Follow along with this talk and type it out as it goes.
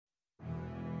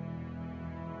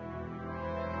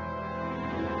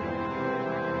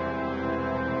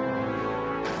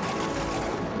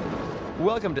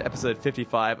Welcome to episode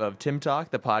 55 of Tim Talk,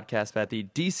 the podcast about the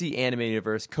DC Animated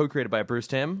Universe, co-created by Bruce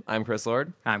Timm. I'm Chris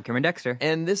Lord. I'm Cameron Dexter.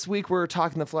 And this week we're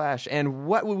talking The Flash. And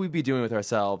what would we be doing with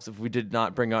ourselves if we did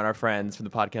not bring on our friends from the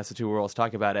podcast of Two Worlds to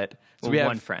talk about it? So well, we have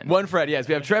one friend. One friend, yes.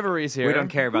 We have Trevor Reese here. We don't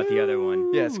care about the other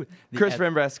one. Yes. Chris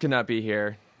Rembrest could not be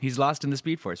here. He's lost in the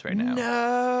Speed Force right now.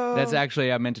 No. That's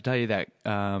actually, I meant to tell you that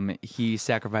he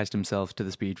sacrificed himself to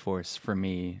the Speed Force for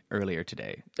me earlier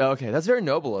today. Okay, that's very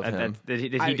noble of him. Did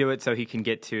he do it so he can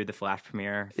get to the Flash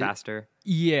premiere faster?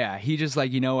 Yeah, he just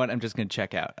like, you know what, I'm just going to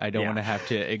check out. I don't want to have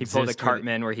to exist. He pulled a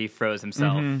Cartman where he froze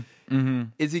himself.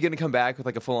 Is he going to come back with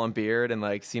like a full-on beard and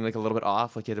like seem like a little bit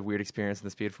off, like he had a weird experience in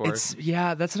the Speed Force?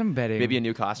 Yeah, that's what I'm betting. Maybe a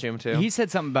new costume too? He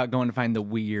said something about going to find the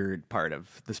weird part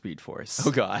of the Speed Force.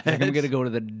 Oh, God. Like, I'm going to go to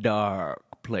the dark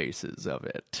places of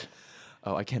it.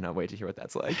 Oh, I cannot wait to hear what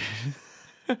that's like.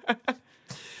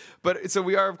 But so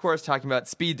we are, of course, talking about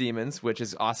Speed Demons, which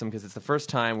is awesome because it's the first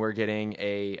time we're getting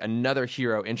another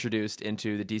hero introduced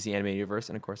into the DC Animated Universe,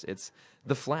 and of course, it's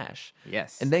The Flash.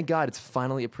 Yes. And thank God it's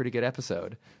finally a pretty good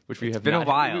episode, which we have Been not, a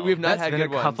while. We have not That's had been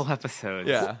good a couple ones. episodes.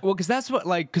 Yeah. Well, because that's what,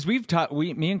 like, because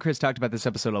me and Chris talked about this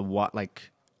episode a lot, like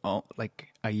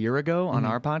a year ago on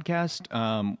our podcast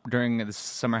during the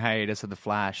summer hiatus of The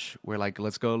Flash. We're like,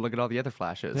 let's go look at all the other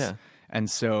Flashes. Yeah. And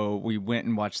so we went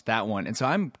and watched that one. And so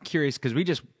I'm curious because we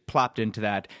just plopped into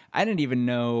that. I didn't even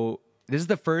know this is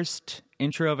the first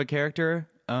intro of a character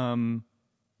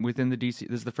within the DC.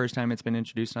 This is the first time it's been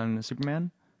introduced on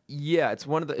Superman. Yeah, it's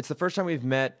the first time we've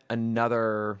met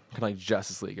another kind of like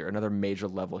Justice League or another major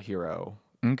level hero.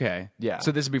 Okay. Yeah.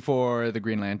 So this is before the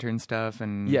Green Lantern stuff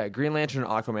and Yeah, Green Lantern and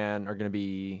Aquaman are going to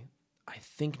be, I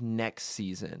think, next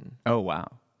season Oh wow.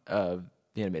 of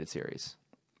the animated series.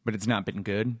 But it's not been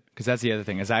good because that's the other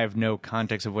thing is I have no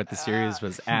context of what the series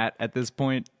was at this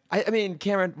point. I mean,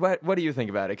 Cameron, what do you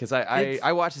think about it? Because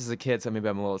I watched this as a kid, so maybe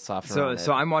I'm a little softer on it.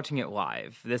 So I'm watching it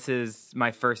live. This is my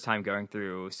first time going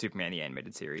through Superman the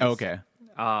animated series. Okay.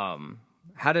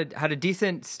 Had a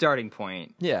decent starting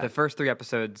point. Yeah. The first 3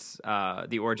 episodes,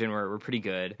 the origin were pretty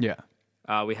good. Yeah.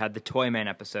 We had the Toyman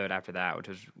episode after that, which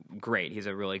was great. He's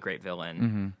a really great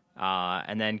villain.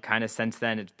 And then kind of since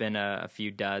then, it's been a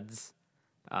few duds.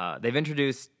 They've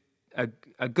introduced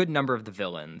a good number of the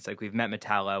villains. Like we've met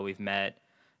Metallo, we've met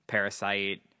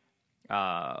Parasite.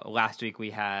 Last week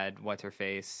we had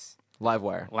What's-Her-Face?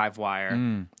 Livewire.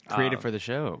 Livewire. Created for the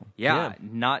show. Yeah,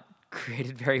 not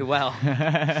created very well.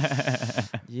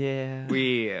 Yeah.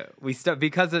 we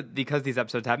because these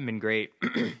episodes haven't been great.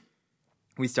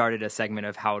 We started a segment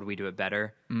of how would we do it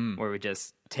better, where we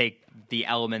just take the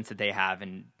elements that they have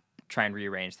and try and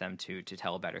rearrange them to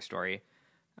tell a better story.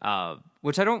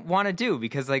 Which I don't want to do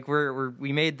because like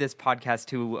we made this podcast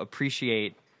to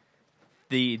appreciate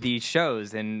the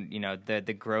shows and you know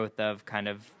the growth of kind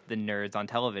of the nerds on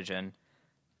television,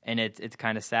 and it's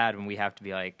kind of sad when we have to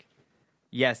be like,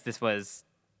 yes, this was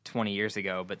 20 years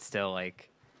ago, but still like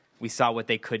we saw what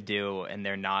they could do and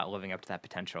they're not living up to that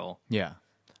potential. Yeah.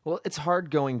 Well, it's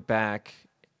hard going back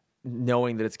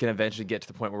knowing that it's going to eventually get to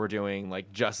the point where we're doing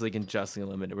like Justice League and Justice League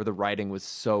Unlimited, where the writing was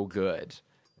so good.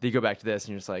 Then you go back to this and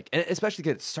you're just like, and especially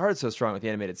because it started so strong with the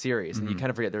animated series, and you kind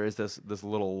of forget there is this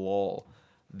little lull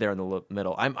there in the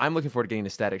middle. I'm looking forward to getting to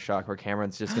Static Shock, where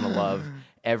Cameron's just going to love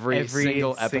every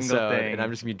single episode, thing. and I'm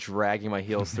just going to be dragging my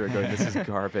heels through it going, this is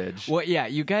garbage. Well, yeah,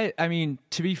 you guys, I mean,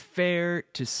 to be fair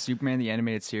to Superman the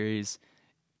Animated Series,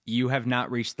 you have not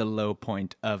reached the low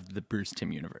point of the Bruce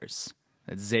Timm universe.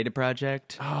 That's Zeta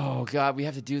Project. Oh, God, we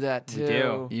have to do that, too. We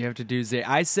do. You have to do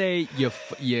Zeta. I say you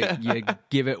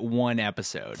give it one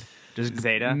episode. Just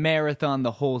Zeta? marathon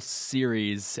the whole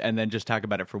series and then just talk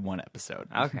about it for one episode.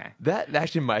 Okay. That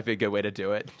actually might be a good way to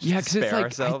do it. Just Yeah, to because it's spare like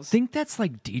ourselves. I think that's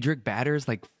like Diedrich Batter's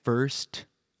like first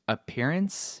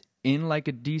appearance in like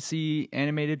a DC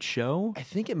animated show, I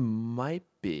think it might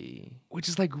be. which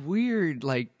is like weird.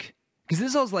 Like because this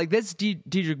is also like that's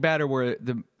Diedrich Batter where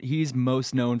he's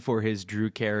most known for his Drew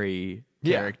Carey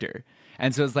Yeah. character,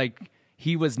 and so it's like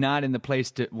he was not in the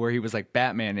place where he was like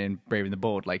Batman in Brave and the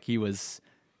Bold. Like he was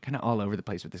kind of all over the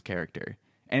place with his character,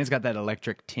 and it's got that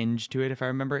electric tinge to it, if I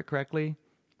remember it correctly.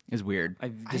 It's weird. I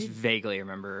just vaguely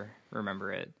remember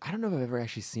it. I don't know if I've ever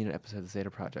actually seen an episode of the Zeta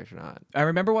Project or not. I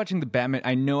remember watching the Batman.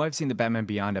 I know I've seen the Batman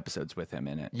Beyond episodes with him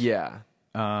in it. Yeah.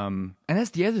 And that's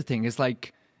the other thing is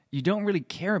like you don't really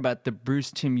care about the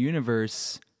Bruce Timm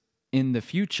universe in the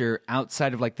future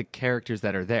outside of like the characters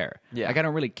that are there. Yeah. Like I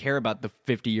don't really care about the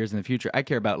 50 years in the future. I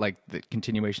care about like the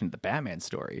continuation of the Batman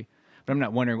story. But I'm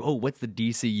not wondering, oh, what's the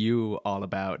DCU all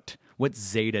about? What's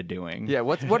Zeta doing? Yeah,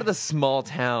 what are the small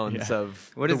towns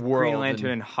of What the is world? Green Lantern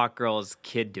and Hawk Girl's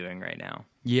kid doing right now?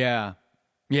 Yeah.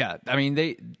 Yeah, I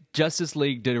mean, Justice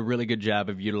League did a really good job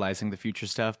of utilizing the future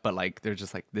stuff, but like they're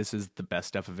just like, this is the best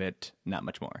stuff of it, not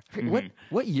much more.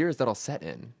 What year is that all set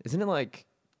in? Isn't it like,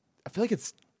 I feel like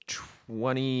it's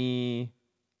 2039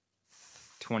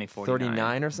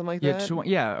 2049 or something like Yeah, that?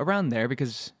 yeah, around there,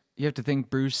 because you have to think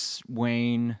Bruce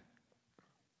Wayne.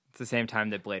 It's the same time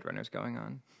that Blade Runner's going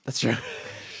on. That's true.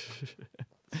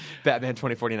 Batman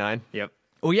 2049. Yep.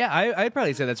 Oh yeah, I'd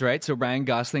probably say that's right. So Ryan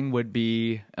Gosling would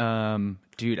be,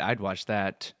 dude, I'd watch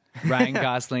that. Ryan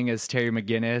Gosling as Terry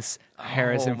McGinnis,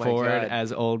 Harrison my Ford God.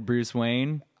 as old Bruce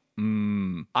Wayne.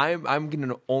 I'm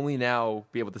gonna only now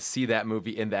be able to see that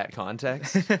movie in that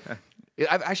context.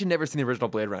 I've actually never seen the original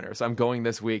Blade Runner, so I'm going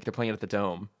this week. They're playing it at the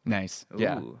Dome. Nice.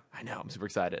 Yeah, Ooh. I know. I'm super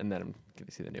excited, and then I'm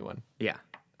gonna see the new one. Yeah.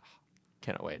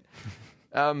 Cannot wait.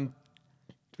 Do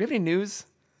we have any news?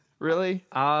 Really?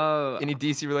 Any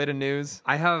DC related news?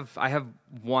 I have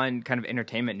one kind of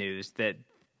entertainment news that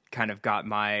kind of got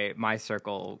my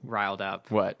circle riled up.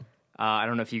 What? I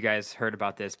don't know if you guys heard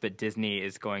about this, but Disney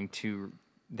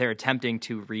they're attempting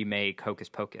to remake Hocus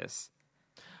Pocus.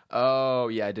 Oh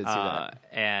yeah, I did see that.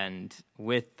 And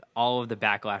with all of the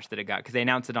backlash that it got, because they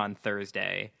announced it on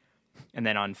Thursday, and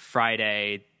then on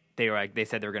Friday they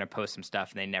said they were going to post some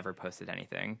stuff, and they never posted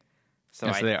anything. So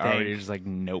And I so they're think already just like,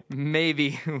 nope.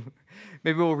 maybe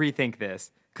we'll rethink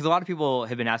this, because a lot of people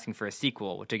have been asking for a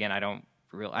sequel, which again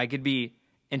I could be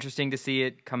interesting to see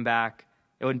it come back.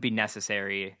 It wouldn't be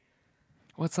necessary.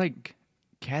 Well, it's like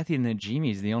Kathy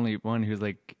Najimy is the only one who's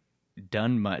like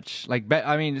done much. Like,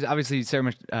 I mean, obviously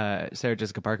Sarah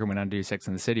Jessica Parker went on to do Sex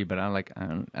and the City, but I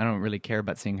don't really care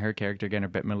about seeing her character again or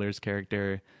Bette Midler's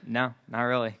character. No, not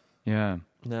really. Yeah.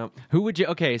 No. Who would you?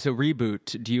 Okay, so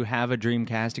reboot. Do you have a dream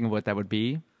casting of what that would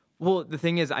be? Well, the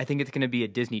thing is, I think it's going to be a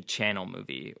Disney Channel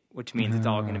movie, which means it's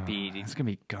all going to be It's gonna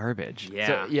be garbage.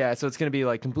 yeah. So it's gonna be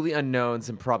like completely unknowns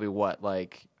and probably what,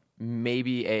 like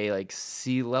maybe a like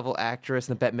C level actress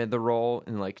in the Bette Midler role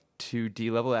and like 2 D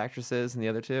level actresses in the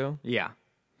other 2. Yeah.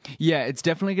 Yeah, it's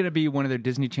definitely gonna be one of their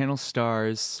Disney Channel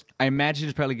stars. I imagine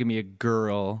it's probably gonna be a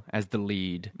girl as the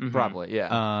lead, Probably,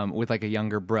 yeah. with like a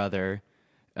younger brother.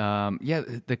 Yeah,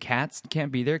 the Cats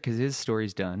can't be there because his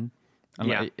story's done.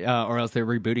 Or else they're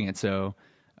rebooting it. So,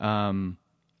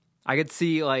 I could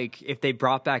see, like, if they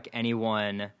brought back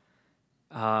anyone,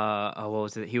 what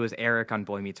was it? He was Eric on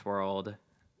Boy Meets World,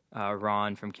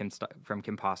 Ron from Kim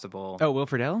Possible. oh, Will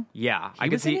Friedle? Yeah. I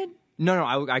could was in see it? No,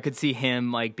 I could see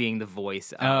him, like, being the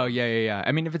voice. Oh, yeah.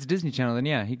 I mean, if it's Disney Channel, then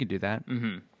yeah, he could do that.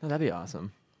 Oh, that'd be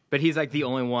awesome. But he's, like, the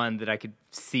only one that I could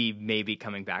see maybe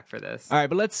coming back for this. All right,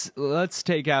 but let's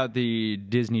take out the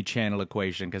Disney Channel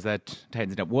equation because that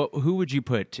tightens it up. Who would you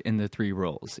put in the 3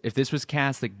 roles if this was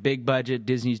cast like big budget?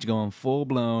 Disney's going full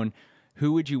blown.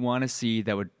 Who would you want to see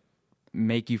that would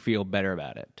make you feel better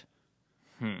about it?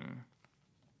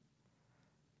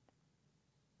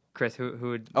 Chris, who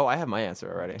would Oh, I have my answer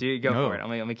already. do you go No. for it?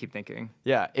 Let me keep thinking.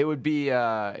 Yeah, it would be.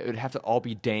 It would have to all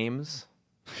be dames.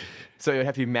 So it would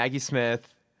have to be Maggie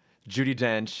Smith, Judi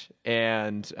Dench,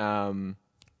 and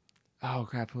oh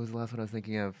crap, who was the last one I was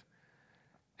thinking of?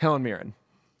 Helen Mirren.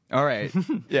 All right.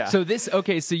 Yeah. So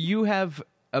so you have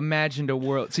imagined a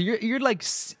world. So you're like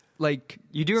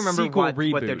You do remember sequel what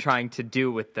they're reboot. trying to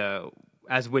do with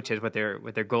as witches, what their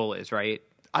goal is, right?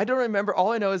 I don't remember.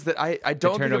 All I know is that I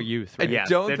don't Eternal think of- youth, I right? Yes,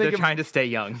 don't they're think of, trying to stay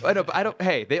young. I know, but I don't.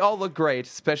 Hey, they all look great,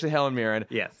 especially Helen Mirren.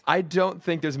 Yes. I don't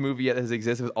think there's a movie yet that has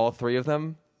existed with all 3 of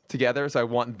them together. So I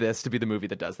want this to be the movie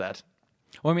that does that.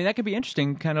 Well, I mean, that could be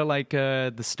interesting, kind of like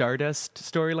the Stardust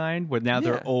storyline, where now Yeah.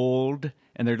 they're old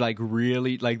and they're like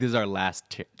really like this is our last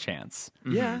chance.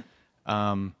 Yeah.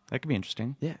 That could be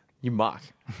interesting. Yeah. You mock.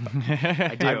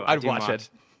 I do. I'd do watch mock. it.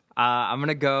 I'm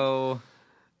gonna go.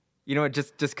 You know what?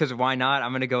 Just because why not?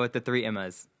 I'm gonna go with the 3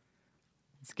 Emmas.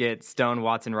 Let's get Stone,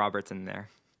 Watson, Roberts in there.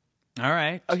 All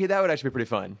right, Okay, that would actually be pretty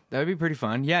fun. that would be pretty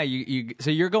fun. Yeah, you.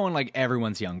 So you're going like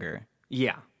everyone's younger.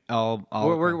 Yeah, All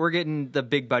we're getting the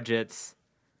big budgets.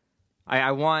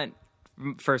 I want,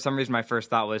 for some reason, my first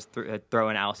thought was throw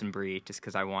in Alison Brie, just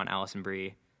because I want Alison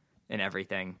Brie in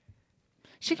everything.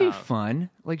 She could be fun.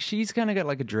 Like she's kind of got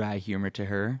like a dry humor to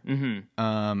her.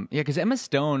 Mm-hmm. Yeah, because Emma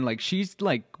Stone, like she's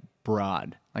like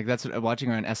broad. Like that's what, watching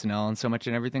her on SNL and so much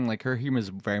and everything. Like her humor is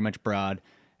very much broad.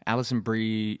 Alison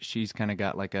Brie, she's kind of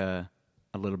got like a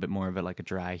little bit more of it, like a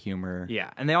dry humor.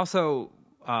 Yeah, and they also,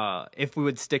 if we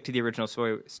would stick to the original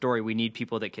story, we need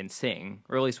people that can sing,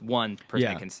 or at least one person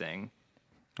Yeah. that can sing.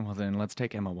 Well, then let's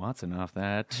take Emma Watson off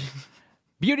that.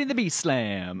 Beauty and the Beast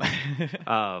slam.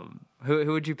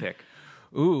 Who would you pick?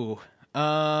 Ooh.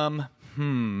 I'm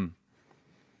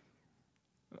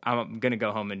gonna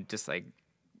go home and just like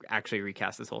actually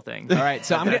recast this whole thing. All right,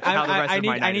 so That's how the rest of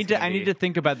my night is gonna I need be. to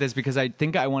think about this because I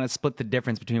think I want to split the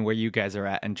difference between where you guys are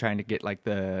at and trying to get like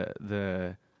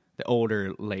the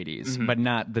older ladies, but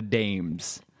not the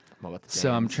dames. I'm all about the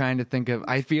So I'm dames. trying to think of.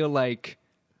 I feel like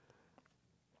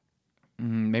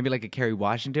maybe like a Kerry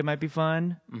Washington might be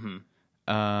fun.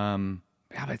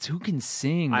 Yeah, but who can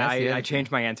sing? That's the I other-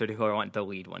 changed my answer to who I want the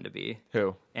lead one to be.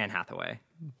 Who? Anne Hathaway.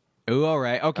 Ooh, all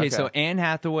right. Okay, so Okay. Anne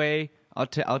Hathaway, I'll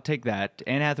take that.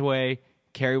 Anne Hathaway,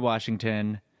 Kerry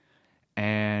Washington,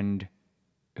 and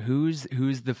who's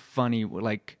the funny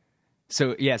like?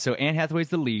 So yeah, so Anne Hathaway's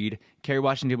the lead. Kerry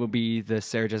Washington will be the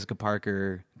Sarah Jessica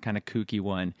Parker kind of kooky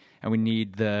one, and we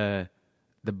need the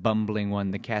bumbling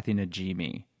one, the Kathy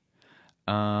Najimy.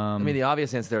 I mean, the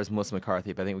obvious answer there is Melissa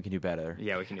McCarthy, but I think we can do better.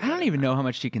 Yeah, we can do I don't that. even know how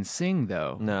much she can sing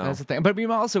though. No. That's the thing. But I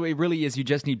mean, also, it really is. You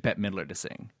just need Bette Midler to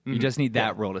sing. You just need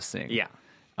that role to sing. Yeah.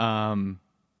 Yeah,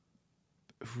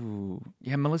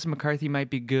 Melissa McCarthy might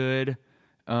be good.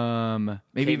 Maybe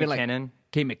Kate even McKinnon. like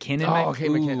Kate McKinnon. Oh, Kate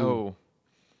McKinnon. Oh,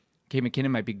 Kate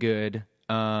McKinnon might be good.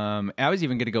 I was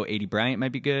even going to go 80 Bryant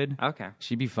might be good. Okay.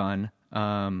 She'd be fun.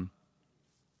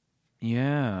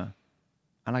 Yeah,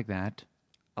 I like that.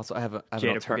 also I have an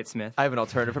Jada Pinkett Smith. I have an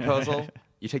alternative proposal.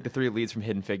 You take the 3 leads from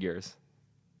Hidden Figures.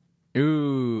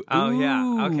 Ooh. Oh,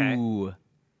 yeah, okay. Ooh.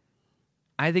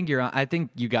 I think you're on. I think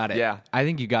you got it. Yeah. I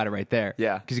think you got it right there.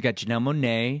 Yeah. Because you got Janelle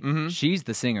Monáe. She's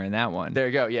the singer in that one. There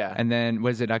you go. Yeah. And then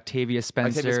was it Octavia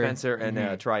Spencer? Octavia Spencer and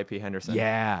Taraji P. Henderson.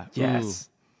 Yeah. Yes.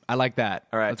 Ooh. I like that.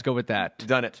 All right. Let's go with that.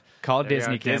 Done it. Call There you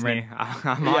Disney, go, Cameron. Disney.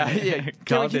 I'm on Yeah, it. yeah.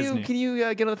 Call Can Disney. you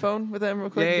get on the phone with them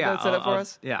real quick? Yeah, and yeah. Get that set up for I'll-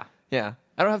 us. Yeah. Yeah.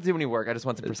 I don't have to do any work. I just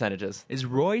want the percentages. Is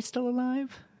Roy still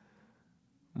alive?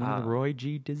 One of the Roy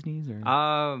G. Disneys?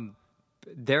 Or?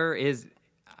 There is,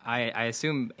 I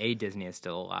assume a Disney is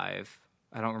still alive.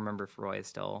 I don't remember if Roy is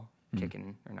still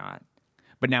kicking or not.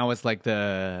 But now it's like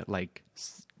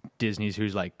Disney's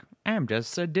who's like, I'm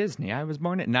just a Disney. I was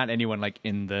born in. Not anyone like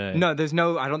in the. No, there's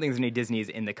no. I don't think there's any Disneys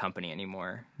in the company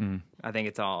anymore. I think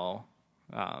it's all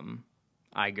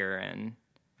Iger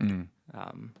and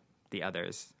the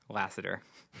others, Lasseter.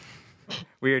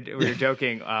 we were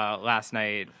joking last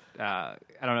night. I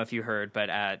don't know if you heard, but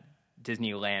at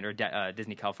Disneyland or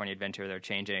Disney California Adventure, they're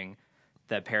changing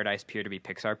the Paradise Pier to be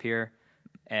Pixar Pier.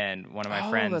 And one of my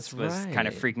friends that's was kind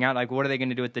of right. freaking out, like, what are they going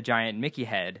to do with the giant Mickey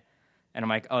head? And I'm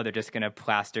like, oh, they're just going to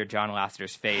plaster John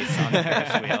Lasseter's face on the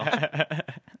Ferris wheel.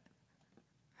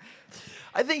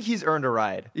 I think he's earned a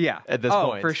ride. Yeah. At this oh,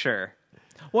 point. for sure.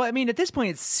 Well, I mean, at this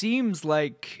point, it seems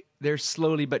like they're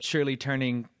slowly but surely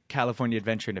turning California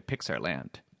Adventure into Pixar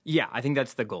Land. Yeah, I think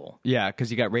that's the goal. Yeah, because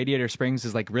you got Radiator Springs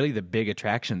is like really the big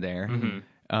attraction there.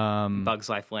 Bugs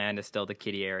Life Land is still the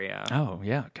kiddie area. Oh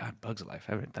yeah, God, Bugs Life.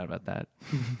 I haven't thought about that.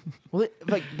 Well,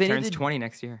 like they Turns need to, 20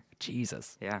 next year.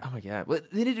 Jesus. Yeah. Oh my god. Well,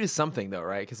 they need to do something though,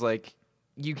 right? Because like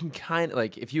you can kind of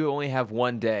like if you only have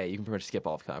one day, you can pretty much skip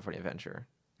all of California Adventure.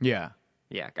 Yeah.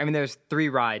 Yeah. I mean, there's 3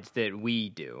 rides that we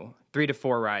do, 3 to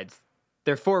 4 rides.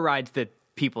 There are 4 rides that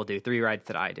people do, 3 rides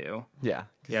that I do. Yeah.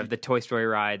 You have the Toy Story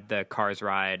ride, the Cars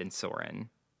ride, and Soarin'.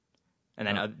 And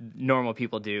then normal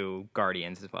people do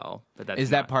Guardians as well. But that's Is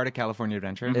that not- part of California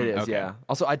Adventure? It is. Okay. Yeah.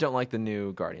 Also, I don't like the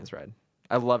new Guardians ride.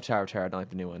 I love Tower of Terror. I don't like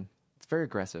the new one. It's very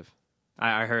aggressive.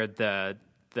 I heard the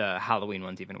Halloween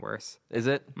one's even worse. Is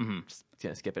it? Mm-hmm. Just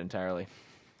gonna skip it entirely.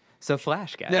 So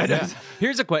Flash, guys. Yeah.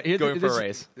 Here's a question. Going for a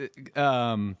race.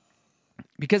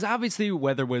 Because obviously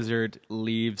Weather Wizard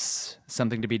leaves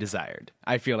something to be desired.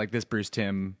 I feel like this Bruce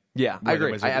Timm. Yeah, I Weather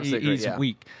agree. Wizard, I absolutely agree, he's yeah.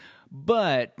 weak.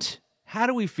 But how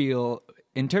do we feel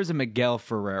in terms of Miguel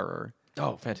Ferrer?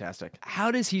 Oh, fantastic.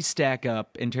 How does he stack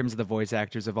up in terms of the voice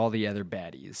actors of all the other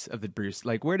baddies of the Bruce?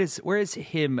 Like, where is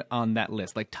him on that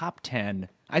list? Like top 10?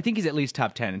 I think he's at least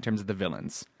top 10 in terms of the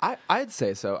villains. I'd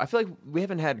say so. I feel like we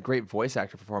haven't had great voice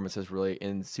actor performances really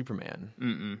in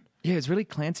Superman. Yeah, it's really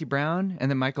Clancy Brown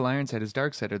and then Michael Ironside as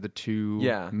Darkseid are the two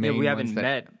main we ones haven't that-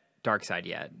 met Darkseid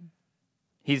yet.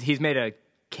 He's made a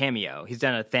cameo. He's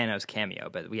done a Thanos cameo,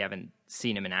 but we haven't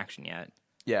seen him in action yet.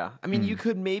 Yeah, I mean, you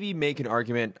could maybe make an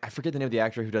argument. I forget the name of the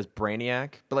actor who does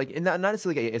Brainiac, but like not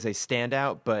necessarily as a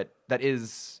standout, but that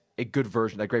is a good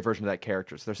version, a great version of that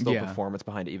character. So there's still Yeah. performance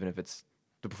behind it, even if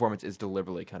the performance is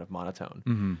deliberately kind of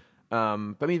monotone. But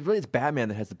I mean, really, it's Batman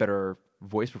that has the better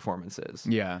voice performances.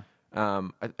 Yeah. I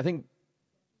think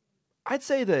I'd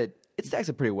say that it stacks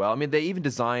up pretty well. I mean, they even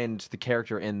designed the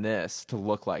character in this to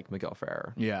look like Miguel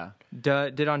Ferrer. Yeah.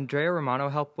 Did Andrea Romano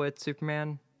help with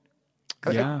Superman?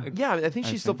 Yeah. Yeah, I think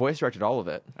she still voice directed all of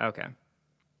it. Okay.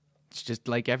 It's just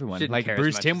like everyone. Didn't Like care as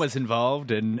Bruce much Timm as- was involved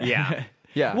and Yeah.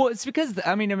 Yeah. Well, it's because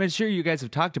I mean, I'm sure you guys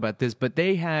have talked about this, but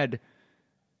they had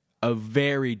a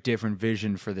very different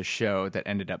vision for the show that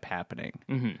ended up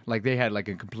happening. Like they had like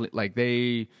a complete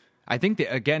I think they,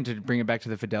 again, to bring it back to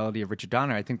the fidelity of Richard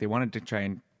Donner, I think they wanted to try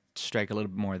and strike a little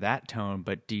bit more of that tone,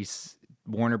 but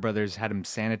Warner Brothers had him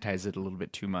sanitize it a little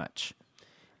bit too much.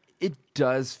 It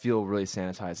does feel really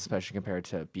sanitized, especially compared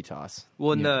to BTOS.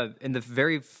 Well, in the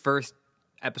very first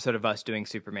episode of us doing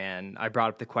Superman, I brought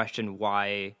up the question,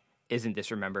 why isn't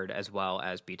this remembered as well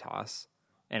as BTOS?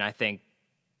 And I think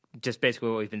just basically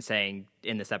what we've been saying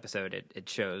in this episode, it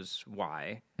shows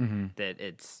why. That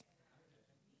it's,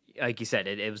 like you said,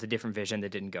 it was a different vision that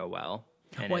didn't go well.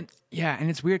 And and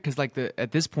it's weird because like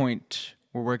at this point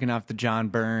we're working off the John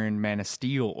Byrne Man of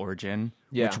Steel origin,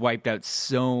 which wiped out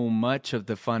so much of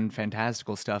the fun,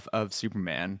 fantastical stuff of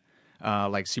Superman.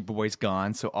 Like Superboy's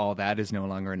gone, so all that is no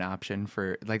longer an option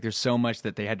for. Like, there's so much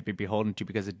that they had to be beholden to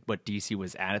because of what DC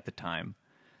was at the time.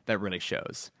 That really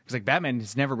shows. Because like Batman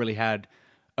has never really had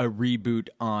a reboot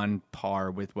on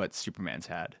par with what Superman's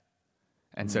had.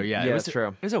 And so it was true.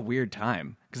 It was a weird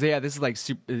time because this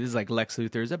is like Lex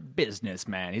Luthor is a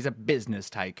businessman. He's a business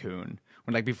tycoon.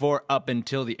 When like before, up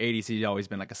until the '80s, he'd always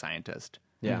been like a scientist.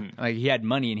 Yeah, like he had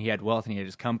money and he had wealth and he had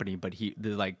his company, but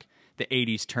the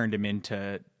 '80s turned him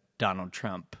into Donald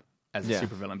Trump as a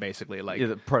supervillain, basically. Like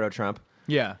the proto-Trump.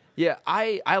 Yeah.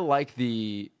 I like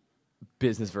the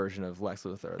business version of Lex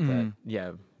Luthor.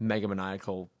 That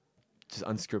megalomaniacal, just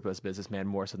unscrupulous businessman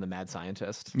more so than the mad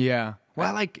scientist. Yeah.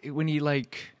 Well, like when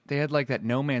they had like that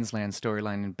No Man's Land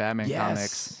storyline in Batman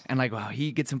comics, and like wow,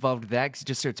 he gets involved with that because he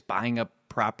just starts buying up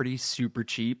property super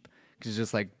cheap because it's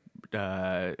just like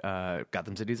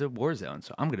Gotham City's a war zone,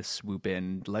 so I'm gonna swoop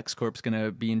in. LexCorp's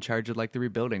gonna be in charge of like the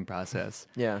rebuilding process.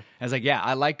 Yeah, I was like,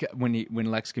 I like when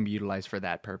Lex can be utilized for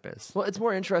that purpose. Well, it's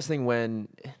more interesting when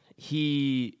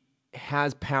he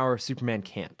has power Superman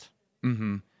can't,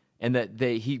 and that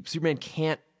Superman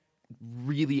can't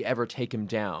really ever take him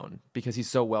down because he's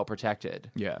so well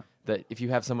protected. Yeah, that if you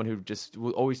have someone who just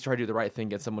will always try to do the right thing,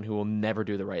 get someone who will never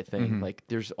do the right thing, like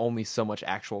there's only so much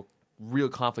actual real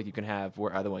conflict you can have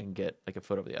where either one can get like a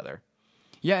foot over the other.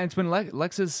 Yeah, and it's when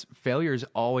Lex's failures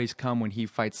always come when he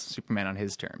fights Superman on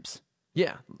his terms.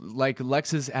 Yeah. Like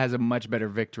Lex's has a much better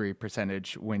victory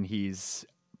percentage when he's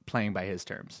playing by his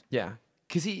terms. Yeah.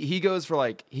 Because he goes for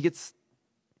like, he gets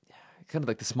kind of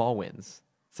like the small wins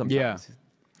sometimes. Yeah.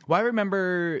 Well, I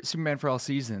remember Superman for All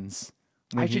Seasons.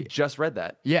 I actually just read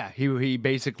that. Yeah, he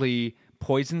basically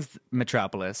poisons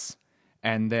Metropolis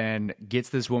and then gets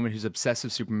this woman who's obsessed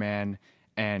with Superman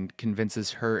and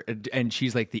convinces her, and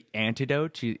she's like the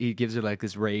antidote. He gives her like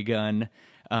this ray gun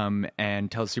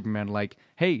and tells Superman like,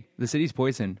 hey, the city's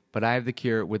poisoned, but I have the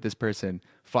cure with this person.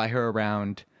 Fly her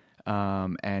around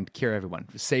and cure everyone.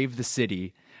 Save the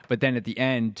city. But then at the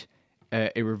end,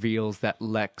 it reveals that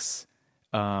Lex,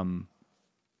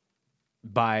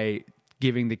 by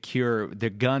giving the cure,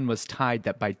 the gun was tied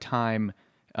that by time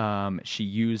she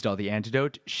used all the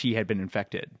antidote, she had been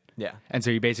infected. Yeah. And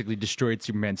so he basically destroyed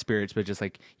Superman's spirits, but just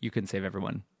like, you couldn't save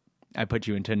everyone. I put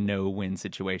you into no-win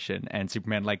situation. And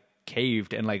Superman like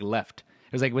caved and like left.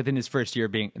 It was like within his first year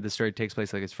the story takes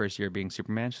place like his first year being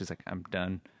Superman. She's like, I'm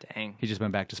done. Dang. He just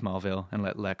went back to Smallville and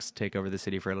let Lex take over the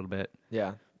city for a little bit.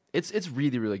 Yeah. It's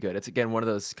really, really good. It's again one of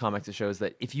those comics that shows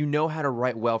that if you know how to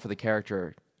write well for the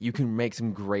character, you can make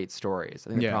some great stories. I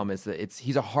think the problem is that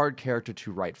he's a hard character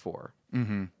to write for.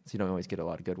 Mm-hmm. So you don't always get a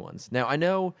lot of good ones. Now, I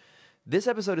know this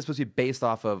episode is supposed to be based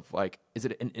off of, like, is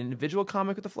it an individual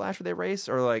comic with the Flash where they race?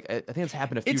 Or, like, I think it's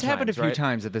happened a few times, It's happened a few right?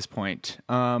 times at this point.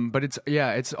 But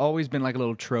it's always been like a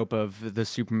little trope of the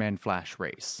Superman-Flash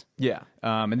race. Yeah.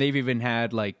 And they've even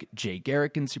had, like, Jay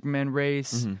Garrick in Superman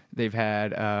race. Mm-hmm. They've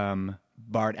had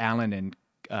Bart Allen and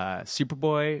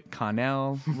Superboy,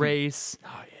 Connell race.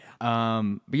 Oh, yeah.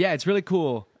 But yeah, it's really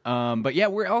cool. But yeah,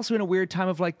 we're also in a weird time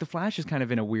of like the Flash is kind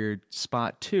of in a weird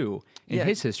spot too in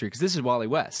his history because this is Wally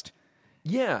West.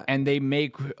 Yeah. And they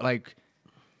make like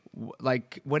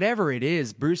whatever it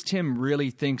is, Bruce Timm really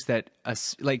thinks that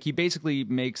like he basically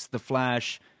makes the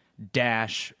Flash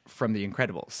Dash from the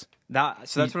Incredibles.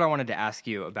 So that's what I wanted to ask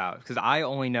you about because I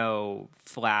only know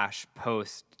Flash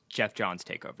post Jeff Johns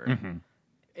takeover. Mm-hmm.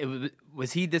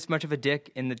 Was he this much of a dick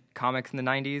in the comics in the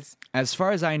 90s? As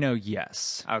far as I know,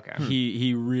 yes. Okay.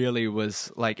 He really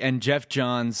was like, and Jeff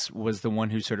Johns was the one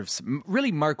who sort of,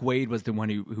 really Mark Waid was the one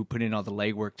who put in all the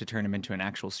legwork to turn him into an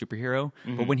actual superhero.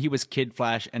 Mm-hmm. But when he was Kid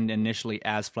Flash and initially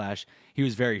as Flash, he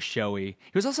was very showy.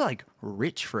 He was also like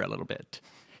rich for a little bit.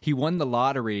 He won the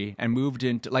lottery and moved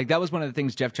into, like, that was one of the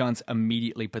things Jeff Johns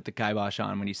immediately put the kibosh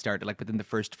on when he started. Like, within the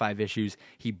first 5 issues,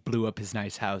 he blew up his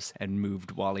nice house and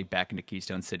moved Wally back into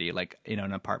Keystone City, like, in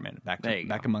an apartment,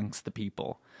 back amongst the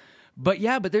people.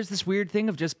 But there's this weird thing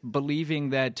of just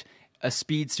believing that a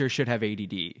speedster should have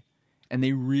ADD. And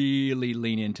they really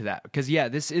lean into that. Because,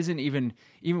 this isn't even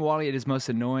while it is most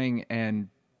annoying and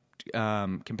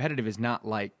competitive, is not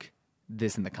like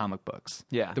this in the comic books.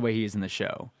 Yeah. The way he is in the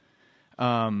show.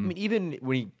 I mean, even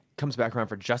when he comes back around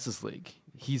for Justice League,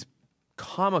 he's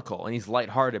comical and he's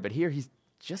lighthearted, but here he's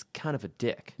just kind of a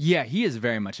dick. Yeah, he is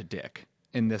very much a dick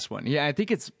in this one. Yeah, I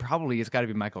think it's got to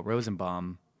be Michael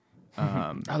Rosenbaum.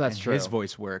 Oh, that's and true. His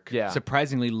voice work. Yeah.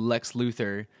 Surprisingly, Lex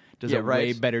Luthor does a way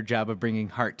right. better job of bringing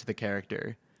heart to the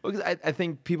character. Well, 'cause I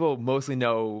think people mostly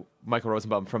know Michael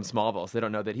Rosenbaum from Smallville, so they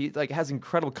don't know that he has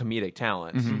incredible comedic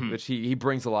talent, which he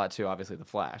brings a lot to, obviously, The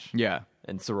Flash. Yeah.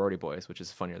 And Sorority Boys, which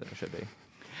is funnier than it should be.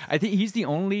 I think he's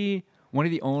one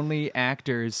of the only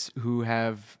actors who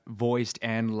have voiced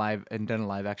and done a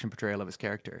live action portrayal of his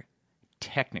character.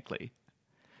 Technically.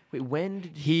 Wait, when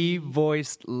did He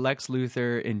voiced Lex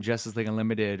Luthor in Justice League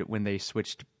Unlimited when they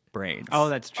switched brains. Oh,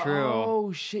 that's true.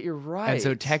 Oh, shit, you're right. And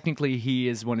so technically he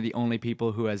is one of the only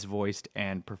people who has voiced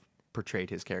and portrayed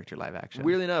his character live action.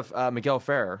 Weirdly enough, Miguel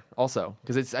Ferrer also,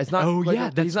 because it's not. Oh, like,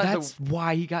 yeah, he's not that's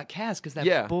why he got cast, because that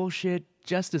Yeah. bullshit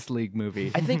Justice League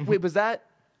movie. I think. Wait, was that?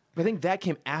 I think that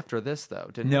came after this, though.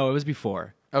 Didn't No, it was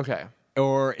before. it? Okay.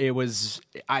 Or it was,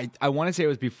 I want to say it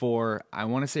was before. I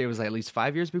want to say it was at least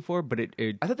 5 years before, but it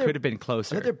I thought could have been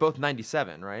closer. I think they're both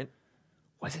 97, right?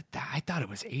 Was it that? I thought it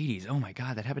was 80s. Oh my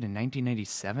God, that happened in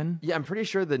 1997? Yeah, I'm pretty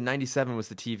sure the 97 was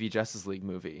the TV Justice League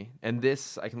movie, and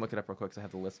this I can look it up real quick because I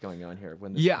have the list going on here.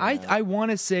 When this Yeah, came out. I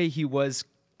want to say he was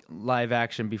live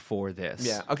action bure this.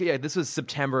 Yeah. Okay. Yeah. This was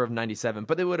September of '97,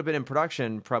 but they would have been in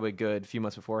production probably a good few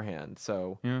months beforehand.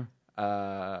 So. Yeah.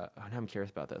 Now I'm curious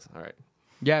about this. All right.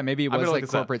 Yeah, maybe it I'm was gonna look like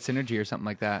this up. corporate synergy or something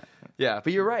like that. Yeah,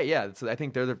 but you're right. Yeah. So I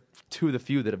think they're the two of the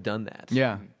few that have done that.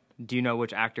 Yeah. Do you know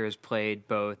which actors played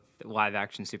both live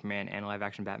action Superman and live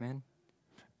action Batman?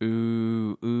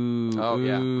 Ooh. Oh,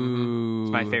 yeah. Ooh.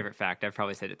 It's my favorite fact. I've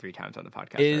probably said it 3 times on the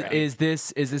podcast. already. Is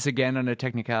this again on a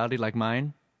technicality like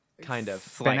mine? Kind of.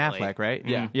 Slightly. Ben Affleck, right?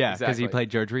 Yeah, Yeah, because he exactly. played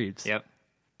George Reeves. Yep.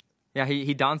 Yeah,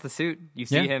 he dons the suit. You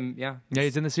see Yeah. him. Yeah. Yeah,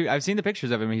 he's in the suit. I've seen the pictures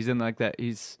of him. He's in like that.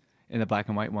 He's in the black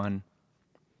and white one.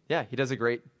 Yeah, he does a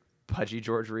great pudgy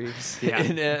George Reeves Yeah.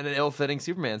 in an ill-fitting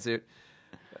Superman suit.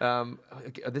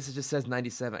 This just says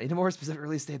 97. I need a more specific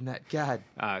release date than that. God.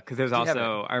 Because there's Do you have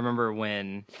also, I remember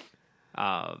when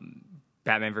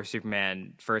Batman vs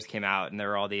Superman first came out, and there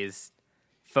were all these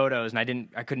photos, and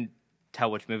I couldn't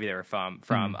tell which movie they were from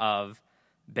of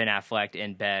Ben Affleck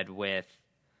in bed with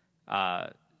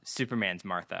Superman's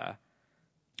Martha,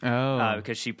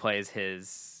 because she plays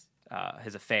his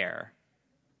affair.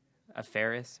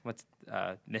 Affairess? What's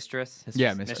mistress?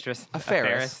 Yeah, mistress.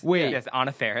 Affairess. Wait. yes,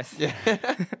 Anna Faris. Yeah.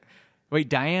 Wait,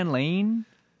 Diane Lane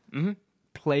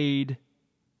played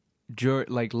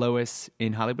like Lois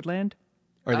in Hollywoodland,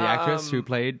 or the actress who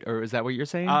played, or is that what you're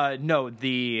saying? No,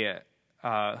 the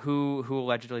who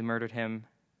allegedly murdered him,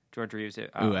 George Reeves. Ooh,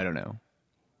 I don't know.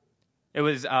 It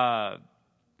was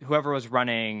whoever was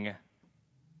running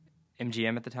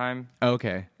MGM at the time.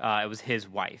 Okay. It was his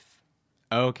wife,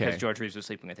 Okay. because George Reeves was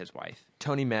sleeping with his wife.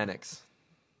 Tony Mannix.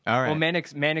 All right. Well,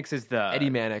 Mannix is the Eddie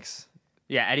Mannix.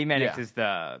 Yeah, Eddie Mannix Yeah. is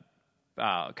the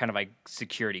kind of like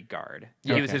security guard.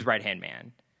 Yeah. He was Okay. his right hand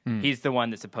man. He's the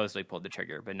one that supposedly pulled the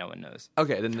trigger, but no one knows.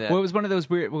 Okay, then that. Well, it was one of those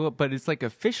weird. Well, but it's like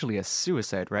officially a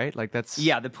suicide, right? Like that's.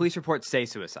 Yeah, the police reports say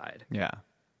suicide. Yeah.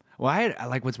 Well, I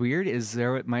like what's weird is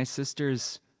my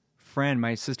sister's friend.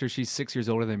 My sister, she's 6 years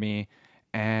older than me,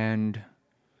 and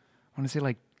I want to say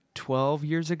like 12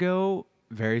 years ago,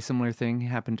 very similar thing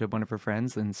happened to one of her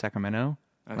friends in Sacramento.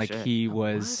 Oh, like shit. he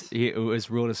was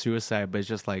ruled a suicide, but it's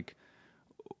just like,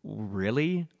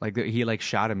 really? Like he like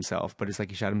shot himself, but it's like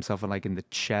he shot himself like in the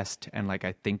chest and like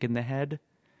I think in the head,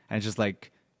 and it's just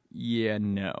like, yeah,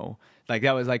 no. Like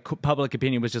that was like public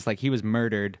opinion was just like he was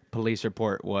murdered. Police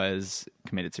report was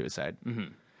committed suicide.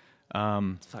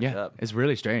 fucked Yeah, up. it's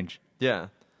really strange. Yeah.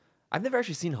 I've never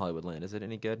actually seen Hollywoodland. Is it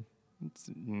any good?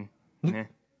 Eh.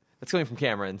 That's coming from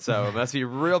Cameron, so it must be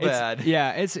real bad.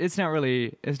 It's not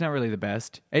really the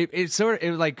best.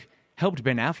 It like helped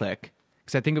Ben Affleck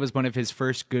because I think it was one of his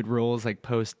first good roles like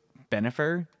post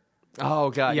Bennifer. Oh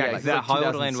god, Yeah, yeah. 'cause it's that like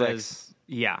Hollywoodland 2006.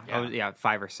 was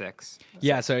 5 or 6.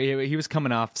 Yeah, so he was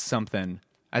coming off something.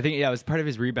 I think it was part of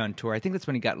his rebound tour. I think that's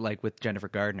when he got like with Jennifer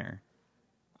Gardner.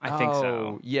 I think Oh,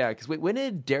 so. Yeah, because when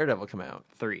did Daredevil come out?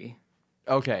 3.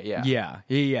 Okay, yeah.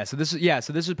 Yeah. So this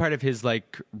was part of his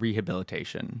like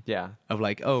rehabilitation. Yeah. Of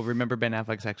like, oh, remember Ben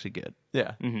Affleck's actually good.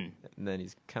 Yeah. And then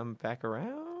he's come back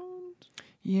around.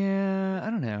 Yeah, I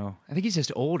don't know. I think he's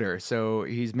just older, so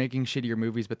he's making shittier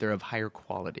movies, but they're of higher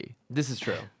quality. This is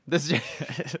true. This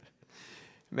is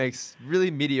makes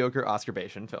really mediocre Oscar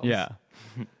Bastian films. Yeah.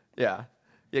 Yeah.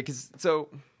 Because so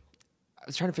I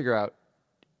was trying to figure out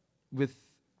with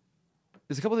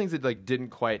there's a couple things that like didn't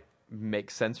quite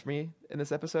make sense for me in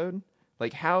this episode.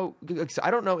 Like how so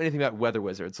I don't know anything about weather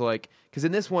wizards. So like because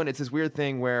in this one it's this weird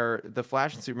thing where the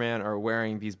Flash and Superman are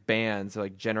wearing these bands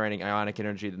like generating ionic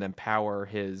energy that then power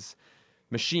his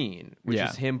machine, which Yeah.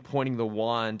 is him pointing the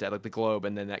wand at like the globe,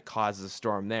 and then that causes a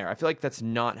storm there. I feel like that's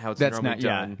not how it's normally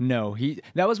done. No,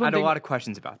 that was I one had thing. a lot of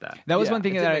questions about that. That was Yeah, one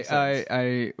thing it did that make sense.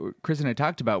 I Chris and I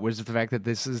talked about was the fact that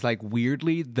this is like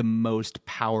weirdly the most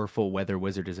powerful weather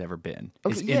wizard has ever been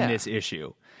is yeah. in this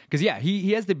issue. Because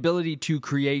he has the ability to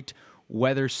create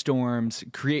weather storms,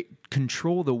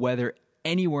 control the weather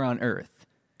anywhere on Earth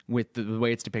with the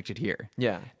way it's depicted here.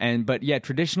 Yeah. But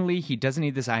traditionally he doesn't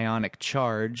need this ionic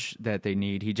charge that they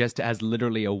need. He just has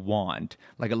literally a wand.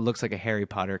 Like it looks like a Harry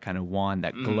Potter kind of wand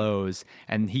that glows,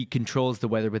 and he controls the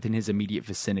weather within his immediate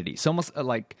vicinity. So almost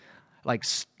like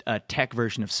a tech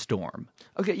version of Storm.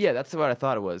 Okay, yeah, that's what I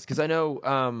thought it was. Because I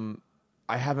know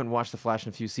I haven't watched The Flash in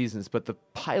a few seasons, but the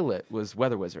pilot was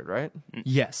Weather Wizard, right?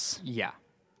 Yes. Yeah.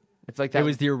 It's like that. It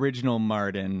was the original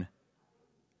Martin,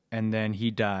 and then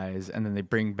he dies, and then they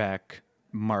bring back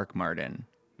Mark Martin.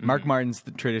 Mark Martin's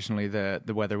traditionally the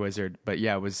weather wizard, but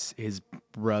yeah, it was his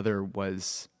brother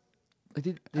was. like,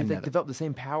 did they develop the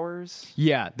same powers?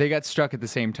 Yeah, they got struck at the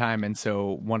same time, and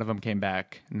so one of them came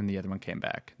back, and then the other one came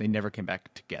back. They never came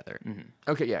back together.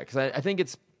 Okay, yeah, because I think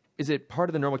is it part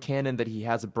of the normal canon that he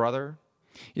has a brother?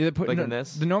 Yeah, in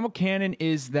this? The normal canon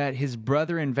is that his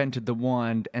brother invented the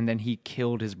wand, and then he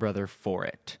killed his brother for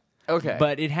it. Okay.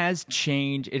 But it has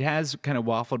changed. It has kind of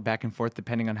waffled back and forth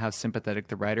depending on how sympathetic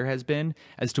the writer has been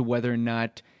as to whether or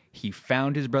not he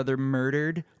found his brother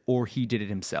murdered or he did it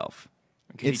himself.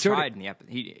 Because he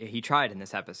tried in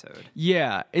this episode.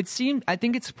 Yeah, it seemed. I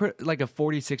think it's like a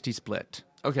 40-60 split.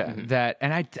 Okay. That,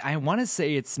 and I want to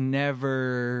say it's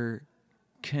never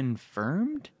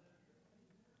confirmed.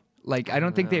 Like I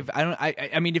don't think they've.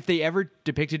 I mean, if they ever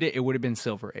depicted it, it would have been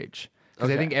Silver Age. Because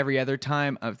I Okay. think every other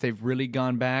time, if they've really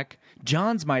gone back,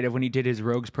 Johns might have when he did his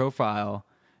Rogue's profile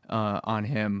on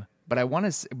him. But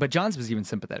but Johns was even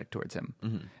sympathetic towards him,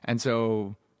 and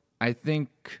so I think,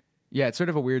 yeah, it's sort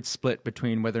of a weird split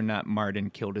between whether or not Martin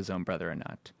killed his own brother or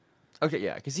not. Okay,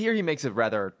 yeah, because here he makes a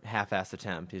rather half-assed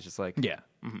attempt. He's just like, Yeah,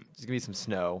 there's gonna be some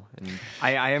snow, and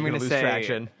I am You're going gonna to lose say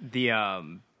traction.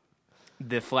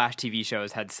 the Flash TV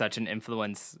shows had such an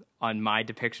influence on my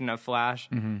depiction of Flash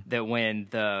that when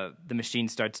the machine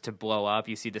starts to blow up,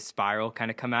 you see the spiral kind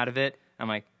of come out of it. I'm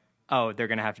like, oh, they're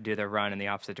going to have to do their run in the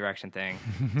opposite direction thing.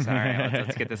 So, all right,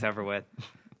 let's get this over with.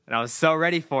 And I was so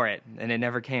ready for it, and it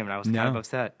never came, and I was kind of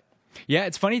upset. yeah.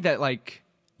 It's funny that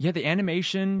the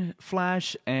animation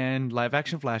Flash and live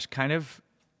action Flash kind of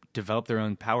develop their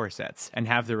own power sets and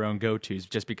have their own go-tos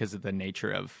just because of the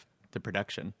nature of the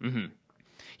production. Mm-hmm.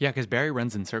 Yeah, because Barry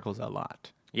runs in circles a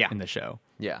lot. Yeah. In the show.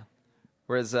 yeah.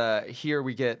 Whereas here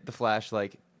we get the Flash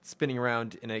like spinning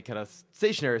around in a kind of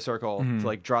stationary circle to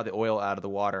like draw the oil out of the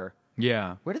water.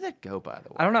 Yeah. Where did that go, by the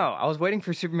way? I don't know. I was waiting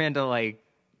for Superman to, like,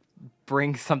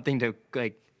 bring something to,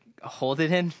 like, hold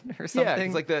it in or something. Yeah,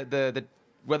 it's like the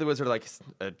Weather Wizard like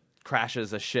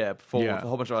crashes a ship full Yeah. with a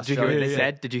whole bunch of Did you hear what Australians. they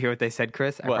said? Did you hear what they said,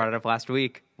 Chris? I What? brought it up last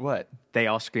week. What? They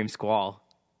all scream squall.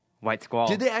 White squall.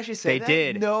 Did they actually say They that?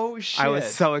 did. No shit. I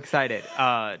was so excited.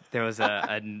 There was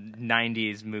a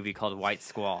 90s movie called White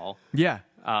Squall Yeah.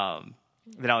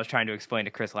 that I was trying to explain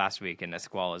to Chris last week, and a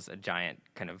squall is a giant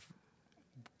kind of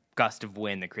gust of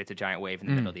wind that creates a giant wave in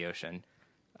the middle of the ocean.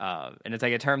 And it's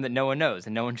like a term that no one knows,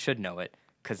 and no one should know it,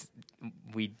 because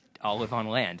we all live on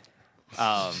land.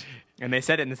 And they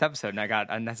said it in this episode, and I got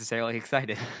unnecessarily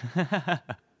excited.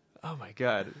 Oh my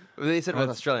god! They said it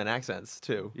with Australian accents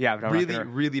too. Yeah, but I'm not really, gonna-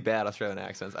 really bad Australian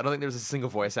accents. I don't think there's a single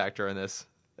voice actor in this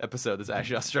episode that's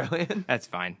actually Australian. That's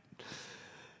fine.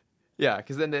 Yeah,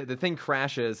 because then the thing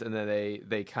crashes, and then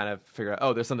they kind of figure out,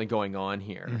 oh, there's something going on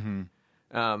here.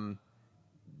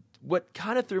 What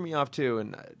kind of threw me off too,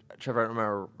 and Trevor, I don't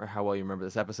remember how well you remember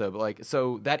this episode, but like,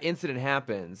 so that incident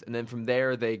happens, and then from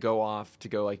there they go off to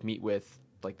go like meet with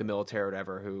like the military or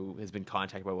whatever who has been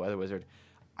contacted by Weather Wizard.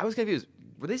 I was confused.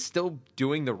 Were they still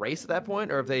doing the race at that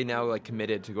point, or have they now like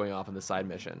committed to going off on the side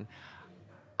mission?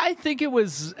 I think it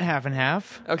was half and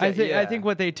half. Okay, I think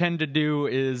what they tend to do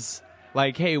is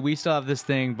like, hey, we still have this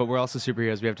thing, but we're also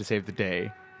superheroes. We have to save the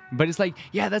day. But it's like,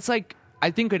 yeah, that's like, I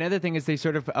think another thing is they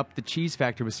sort of up the cheese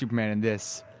factor with Superman in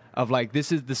this. Of like,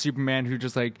 this is the Superman who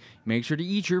just like, make sure to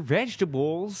eat your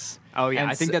vegetables. Oh, yeah. And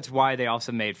I think so- that's why they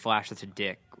also made Flash such a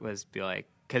dick, was be like,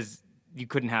 because you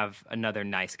couldn't have another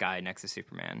nice guy next to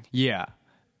Superman. Yeah.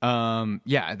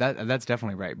 Yeah, that's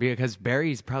definitely right, because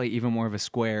Barry's probably even more of a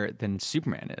square than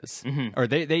Superman is, or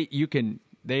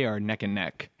they are neck and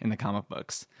neck in the comic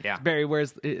books. Yeah. Barry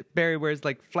wears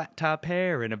like flat top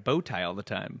hair and a bow tie all the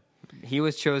time. He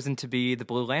was chosen to be the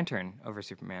Blue Lantern over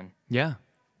Superman. Yeah,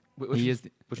 Which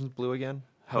one's blue again?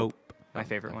 Hope, my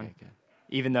favorite one. Okay.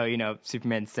 Even though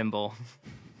Superman's symbol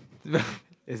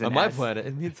is an On my S. planet,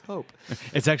 it means hope.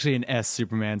 it's actually an S.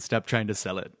 Superman. Stop trying to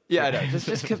sell it. Yeah, I know.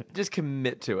 Just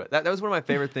commit to it. That was one of my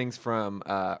favorite things from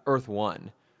Earth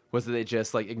One, was that they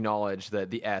just like acknowledged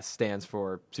that the S stands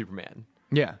for Superman.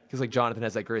 Yeah, Because like Jonathan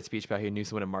has that great speech about how he knew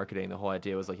someone in marketing. The whole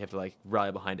idea was like you have to like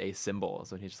rally behind a symbol.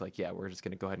 So he's just like, yeah, we're just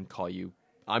gonna go ahead and call you.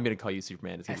 I'm gonna call you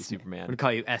Superman. It's gonna be I'm Superman. gonna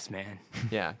call you S-Man.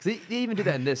 Yeah, because they even did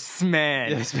that in this.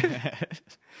 S-Man.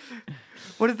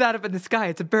 What is that up in the sky?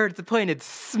 It's a bird. It's a plane. It's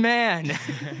S-Man.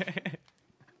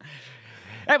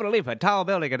 able to leap a tall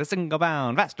building at a single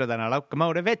bound, faster than a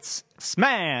locomotive. It's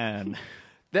Sman.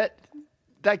 That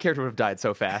character would have died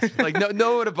so fast. Like no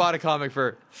one would have bought a comic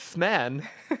for Sman.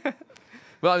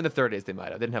 Well, in the 30s they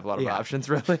might have. They didn't have a lot of Yeah. options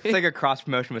really. It's like a cross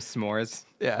promotion with s'mores.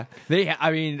 Yeah. I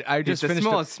It's just the finished.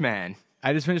 smallest man.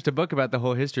 I just finished a book about the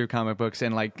whole history of comic books,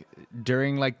 and like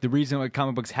during like the reason why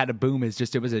comic books had a boom is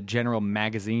just it was a general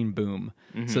magazine boom.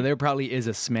 So there probably is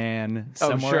a Sman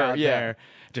somewhere out there.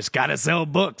 Just gotta sell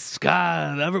books.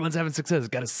 God, everyone's having success.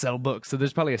 Gotta sell books. So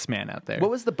there's probably a Sman out there.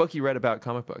 What was the book you read about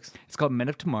comic books? It's called Men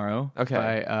of Tomorrow Okay.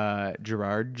 by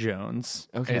Gerard Jones.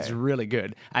 Okay. It's really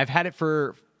good. I've had it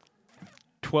for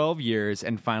 12 years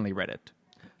and finally read it.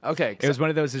 Okay. It was one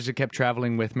of those that just kept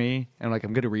traveling with me, and I'm like,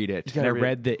 I'm going to read it. And I gotta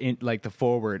read read the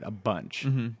forward a bunch,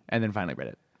 and then finally read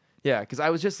it. Yeah, because I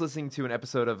was just listening to an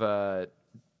episode of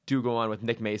Do Go On with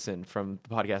Nick Mason from the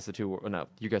podcast The Two Worlds. No,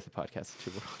 you guys the podcast The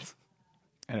Two Worlds.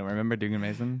 I don't remember Dugan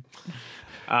Mason.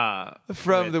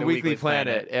 From With the Weekly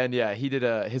Planet. And yeah, he did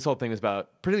his whole thing was about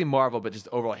particularly Marvel, but just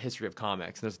overall history of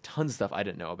comics. And there's tons of stuff I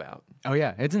didn't know about. Oh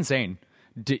yeah, it's insane.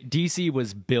 DC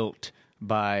was built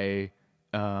by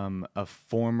a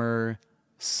former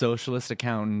socialist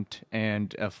accountant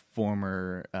and a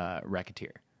former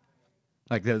racketeer.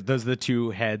 Like those are the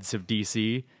two heads of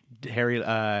DC: Harry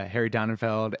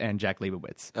Donenfeld and Jack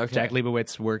Leibowitz. Okay. Jack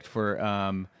Leibowitz worked for.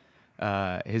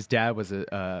 His dad was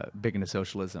big into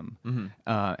socialism,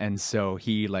 and so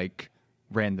he like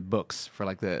ran the books for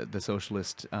like the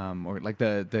socialist or like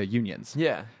the unions.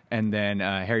 Yeah. And then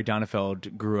Harry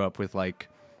Donenfeld grew up with like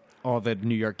all the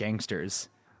New York gangsters,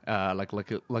 like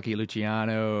Lucky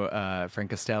Luciano, Frank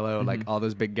Costello, like all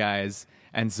those big guys.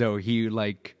 And so he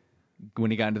like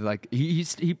when he got into like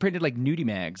he printed like nudie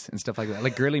mags and stuff like that,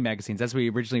 like girly magazines. That's what he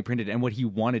originally printed and what he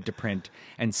wanted to print,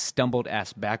 and stumbled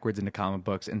ass backwards into comic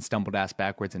books and stumbled ass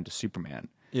backwards into Superman.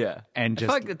 Yeah. And I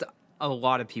just feel like that's a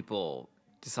lot of people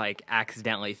just like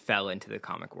accidentally fell into the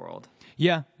comic world.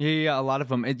 Yeah, a lot of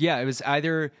them. It was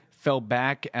either fell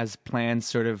back as plans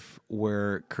sort of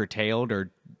were curtailed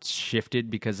or shifted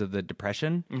because of the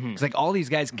Depression. Because like all these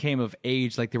guys came of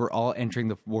age, like they were all entering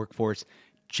the workforce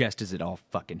just as it all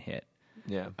fucking hit.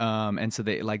 Yeah. And so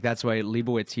they like that's why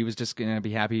Leibowitz, he was just gonna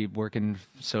be happy working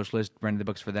socialist, running the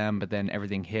books for them, but then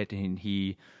everything hit and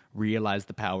he realized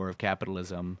the power of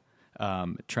capitalism,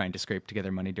 trying to scrape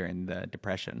together money during the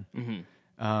Depression.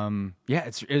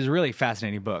 It's a really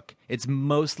fascinating book. It's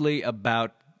mostly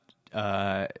about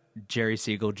Jerry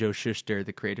Siegel, Joe Shuster,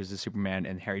 the creators of Superman,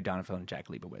 and Harry Donenfeld and Jack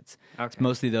Leibowitz. Okay. It's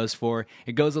mostly those four.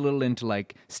 It goes a little into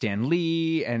like Stan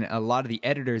Lee and a lot of the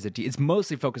editors at it's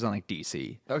mostly focused on like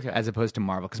DC, Okay. as opposed to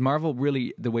Marvel, because Marvel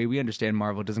really, the way we understand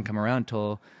Marvel, doesn't come around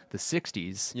until the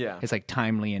 60s. Yeah. It's like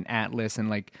Timely and Atlas and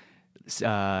like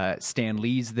Stan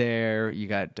Lee's there. You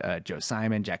got Joe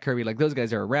Simon, Jack Kirby, like those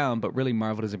guys are around, but really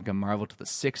Marvel doesn't become Marvel till the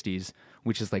 60s,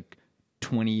 which is like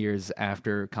 20 years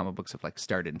after comic books have like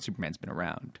started and Superman's been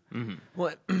around.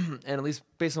 Well, and at least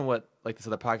based on what like this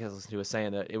other podcast I listened to was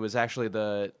saying, that it was actually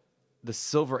the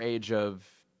silver age of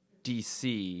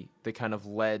DC that kind of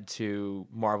led to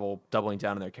Marvel doubling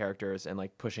down on their characters and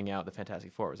like pushing out the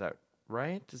Fantastic Four. Was that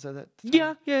right? Is that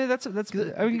Yeah, that's I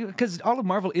mean, because all of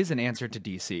Marvel is an answer to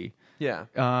DC. Yeah.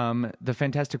 The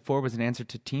Fantastic Four was an answer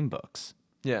to team books.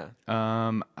 Yeah.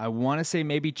 I want to say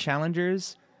maybe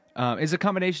Challengers is a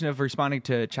combination of responding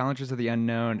to Challengers of the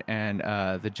Unknown and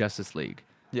the Justice League,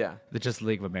 Yeah. the Justice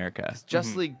League of America.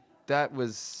 Justice League, that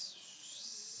was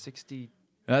 60.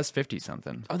 That's 50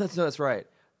 something. Oh, that's right.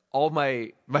 All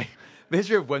my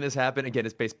history of when this happened, again,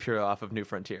 is based purely off of New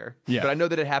Frontier. Yeah. But I know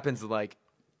that it happens like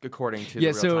according to the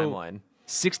real timeline.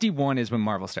 61 is when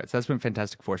Marvel starts. That's when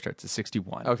Fantastic Four starts. It's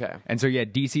 61. Okay. And so yeah,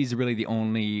 DC is really the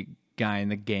only guy in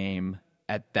the game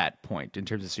at that point in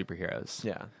terms of superheroes.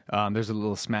 Yeah. There's a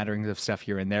little smattering of stuff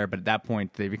here and there, but at that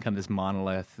point they become this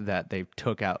monolith that they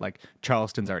took out. Like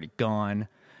Charleston's already gone.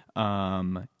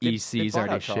 EC's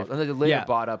already shifted. And they later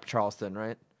bought up Charleston,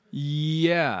 right?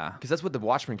 Yeah. Because that's what the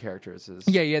Watchmen characters is.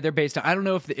 Yeah, they're based on. I don't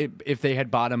know if they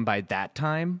had bought them by that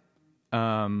time.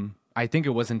 I think it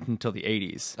wasn't until the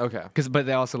 80s. Okay. But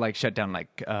they also like shut down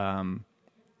like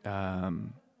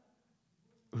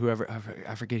whoever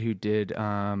I forget who did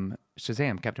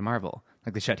Shazam, Captain Marvel.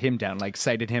 Like they shut him down, like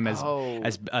cited him as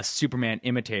a Superman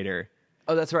imitator.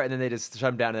 Oh, that's right. And then they just shut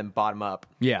him down and then bought him up.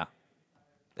 Yeah.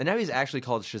 And now he's actually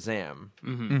called Shazam.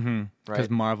 Because Right?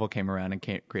 Marvel came around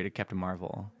and created Captain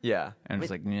Marvel. Yeah. And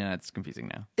it's like, yeah, it's confusing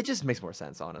now. It just makes more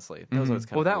sense, honestly. That was always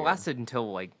kind Well, of that weird. lasted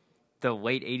until like the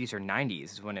late 80s or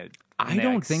 90s is when I they,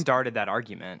 don't like, think- started that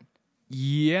argument.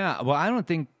 Yeah, well, I don't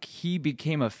think he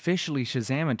became officially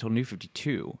Shazam until New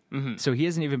 52. So he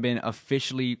hasn't even been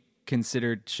officially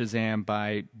considered Shazam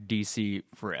by DC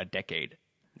for a decade.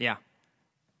 Yeah.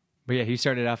 But yeah, he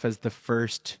started off as the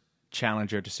first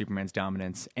challenger to Superman's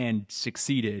dominance and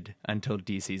succeeded until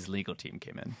DC's legal team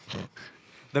came in.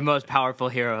 The most powerful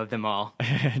hero of them all.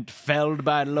 And felled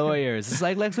by lawyers. It's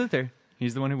like Lex Luthor.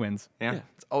 He's the one who wins. Yeah. Yeah,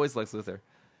 it's always Lex Luthor.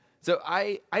 So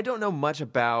I don't know much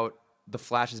about the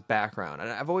Flash's background, and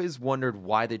I've always wondered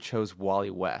why they chose Wally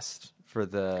West for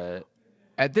the.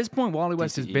 At this point, Wally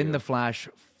West has been DCEU. the Flash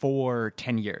for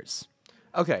 10 years.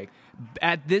 Okay,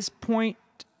 At this point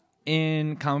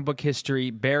in comic book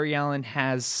history, Barry Allen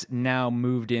has now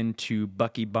moved into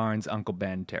Bucky Barnes' Uncle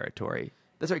Ben territory.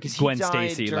 that's right. Because Gwen he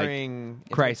died Stacy, like, during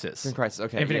Crisis. During Crisis,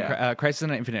 okay, Crisis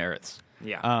on Infinite Earths.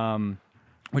 Yeah.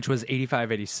 Which was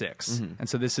 85, 86. And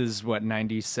so this is, what,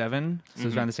 97? So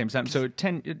it's around the same time. So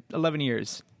 11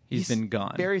 years he's been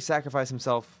gone. Barry sacrificed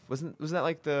himself. Wasn't that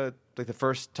like the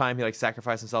first time he like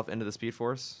sacrificed himself into the Speed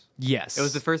Force? Yes. It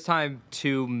was the first time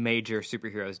two major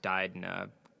superheroes died in a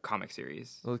comic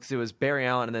series. Well, 'cause it was Barry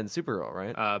Allen and then Supergirl,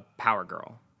 right? Power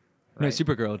Girl. No, right?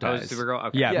 Supergirl Oh, dies. Supergirl?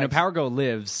 Okay. Yeah, Yeah, no, it's- Power Girl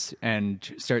lives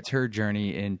and starts her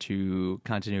journey into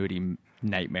continuity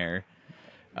nightmare.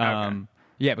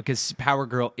 Yeah, because Power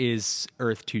Girl is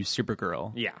Earth 2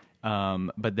 Supergirl. Yeah.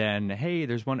 But then, hey,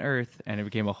 there's one Earth, and it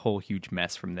became a whole huge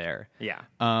mess from there. Yeah.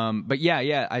 But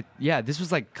yeah, this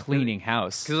was like cleaning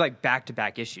house. Because it was like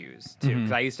back-to-back issues, too.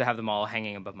 Because I used to have them all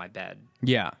hanging above my bed.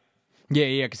 Yeah,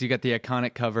 because you got the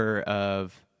iconic cover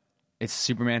of it's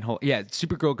Superman.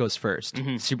 Supergirl goes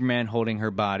 1st. Superman holding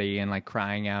her body and like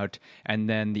crying out, and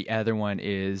then the other one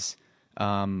is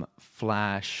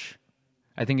Flash.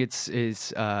 I think it's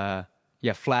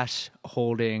Flash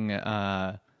holding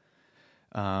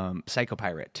Psycho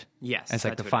Pirate. Yes, and it's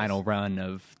like that's the what it final is. run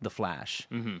of the Flash.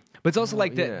 But it's also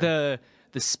like yeah.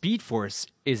 the Speed Force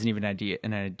isn't even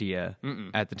an idea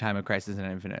at the time of Crisis on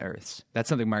Infinite Earths. That's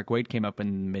something Mark Waid came up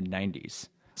in the mid '90s.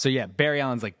 So yeah, Barry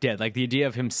Allen's like dead. Like the idea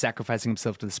of him sacrificing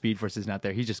himself to the Speed Force is not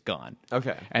there. He's just gone.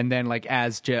 Okay. And then like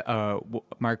as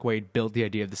Mark Waid built the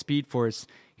idea of the Speed Force,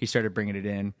 he started bringing it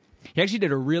in. He actually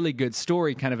did a really good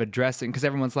story kind of addressing, because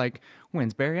everyone's like,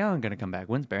 when's Barry Allen going to come back?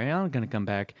 When's Barry Allen going to come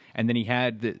back? And then he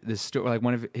had the story, like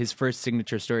one of his first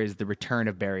signature stories, The Return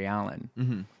of Barry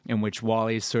Allen, in which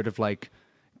Wally's sort of like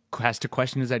has to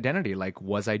question his identity. Like,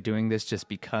 was I doing this just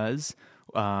because?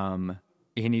 And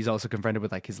he's also confronted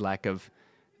with like his lack of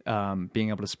being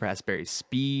able to suppress Barry's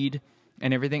speed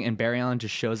and everything. And Barry Allen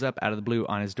just shows up out of the blue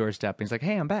on his doorstep and he's like,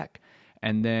 hey, I'm back.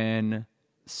 And then,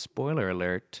 spoiler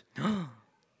alert,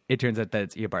 it turns out that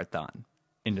it's Eobard Thawne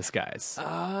in disguise.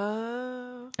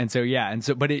 But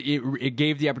it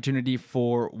gave the opportunity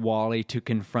for Wally to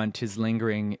confront his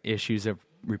lingering issues of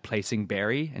replacing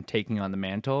Barry and taking on the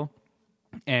mantle.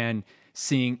 And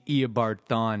seeing Eobard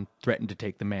Thawne threaten to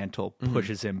take the mantle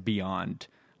pushes him beyond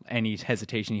any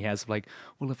hesitation he has of like,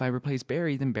 well, if I replace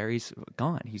Barry, then Barry's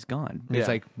gone. He's gone. Yeah. It's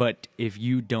like, but if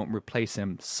you don't replace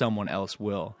him, someone else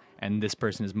will. And this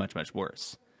person is much, much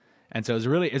worse. And so it's a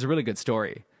really good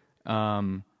story.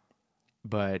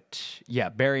 But yeah,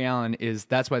 Barry Allen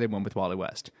that's why they went with Wally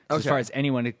West. So as Okay. far as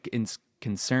anyone is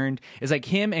concerned, it's like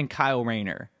him and Kyle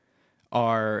Rayner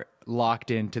are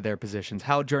locked into their positions.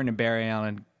 Hal Jordan and Barry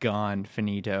Allen gone,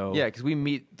 finito. Yeah, because we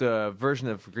meet the version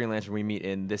of Green Lantern we meet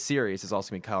in this series is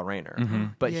also meet Kyle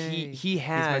Rayner, but he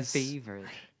has He's my favorite.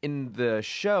 in the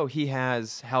show he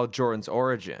has Hal Jordan's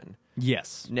origin.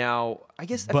 Yes, Now I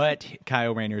guess but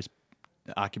Kyle Rayner's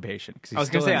occupation. 'Cause he's I was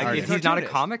going to still say, an like, artist. he's not a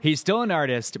cartoonist. comic? He's still an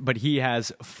artist, but he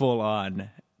has full on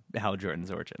Hal Jordan's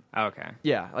origin. Okay.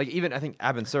 yeah, like even I think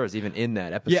Abin Sur is even in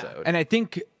that episode. Yeah, and I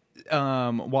think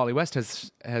Wally West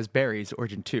has Barry's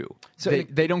origin too. So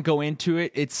they don't go into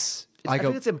it. It's I like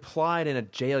think it's implied in a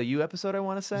JLU episode. I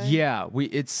want to say. yeah,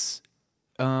 it's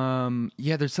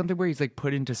there's something where he's like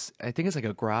put into, I think it's like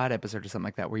a Grodd episode or something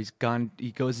like that, where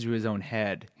he goes into his own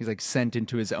head. He's like sent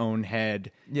into his own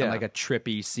head, Yeah. in like a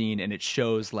trippy scene, and it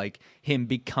shows like him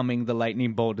becoming the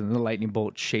lightning bolt and the lightning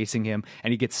bolt chasing him,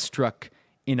 and he gets struck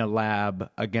in a lab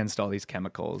against all these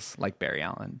chemicals, like Barry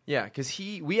Allen. Yeah, because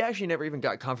we actually never even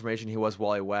got confirmation he was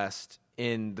Wally West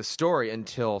in the story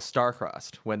until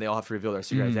Starcrossed, when they all have to reveal their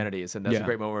secret identities, and that's Yeah. a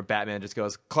great moment where Batman just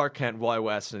goes Clark Kent, Wally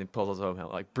West, and he pulls his own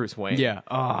helmet like Bruce Wayne. Yeah.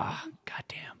 Oh,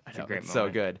 goddamn. That's a great It's moment.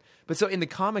 so good. But so in the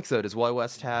comics, though, does Wally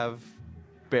West have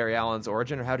Barry Allen's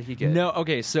origin, or how did he get? No,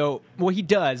 okay, so, well, he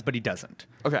does, but he doesn't.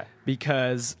 Okay.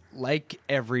 Because, like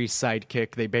every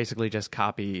sidekick, they basically just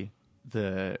copy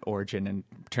the origin and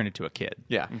turn it to a kid.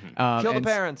 Yeah. Kill the and-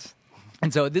 parents.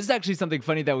 And so this is actually something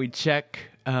funny that we check,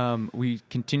 we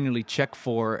continually check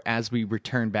for as we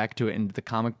return back to it in the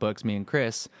comic books, me and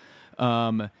Chris,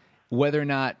 whether or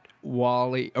not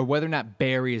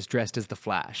Barry is dressed as the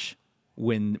Flash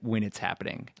when it's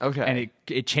happening. Okay. And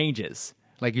it changes.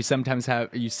 Like you sometimes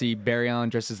you see Barry Allen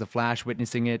dressed as the Flash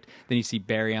witnessing it, then you see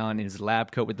Barry Allen in his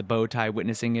lab coat with the bow tie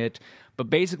witnessing it. But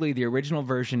basically the original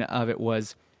version of it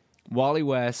was Wally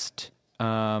West,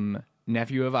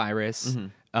 nephew of Iris,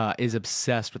 is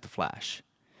obsessed with the Flash.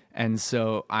 And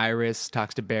so Iris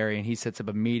talks to Barry and he sets up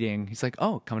a meeting. He's like,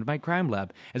 oh, come to my crime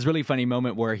lab. It's a really funny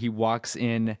moment where he walks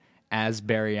in as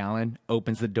Barry Allen,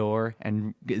 opens the door,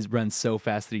 and runs so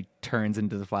fast that he turns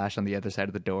into the Flash on the other side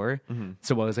of the door.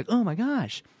 So Wally's like, oh my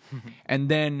gosh. And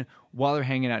then while they're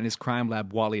hanging out in his crime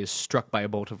lab, Wally is struck by a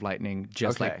bolt of lightning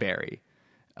just like Okay. Barry.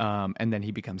 And then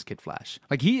he becomes Kid Flash.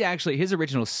 Like his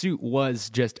original suit was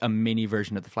just a mini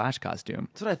version of the Flash costume.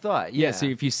 That's what I thought. Yeah, so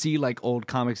if you see like old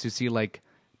comics, you see like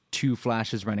two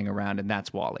Flashes running around, and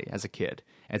that's Wally as a kid.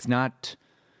 It's not.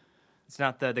 It's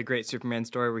not the great Superman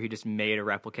story where he just made a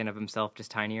replicant of himself,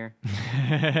 just tinier.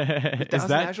 that was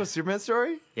an actual Superman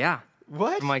story? Yeah.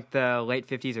 What? From like the late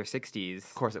 50s or 60s.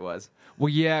 Of course it was. Well,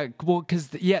 yeah, because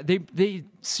they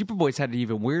Superboy's had an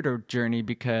even weirder journey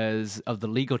because of the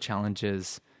legal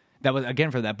challenges. That was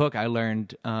again from that book I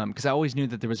learned because I always knew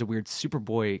that there was a weird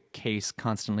Superboy case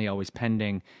constantly always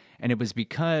pending, and it was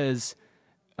because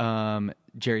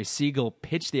Jerry Siegel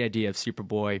pitched the idea of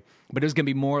Superboy, but it was going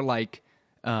to be more like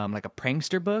a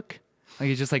prankster book. Like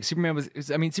it's just like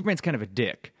Superman's kind of a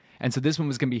dick, and so this one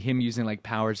was going to be him using like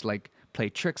powers to like play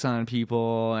tricks on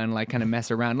people and like kind of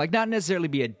mess around, like not necessarily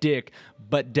be a dick,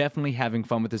 but definitely having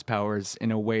fun with his powers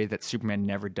in a way that Superman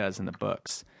never does in the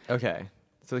books. Okay.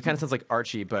 So it kind of sounds like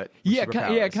Archie, but with Yeah,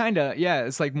 superpowers. kind of. Yeah,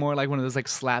 it's like more like one of those like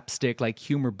slapstick like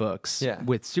humor books Yeah.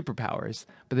 with superpowers.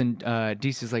 But then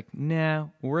DC's like, nah,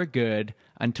 we're good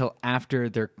until after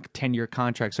their 10-year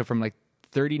contract. So from like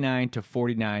 39 to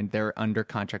 49, they're under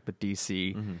contract with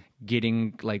DC,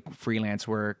 getting like freelance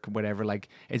work, whatever. Like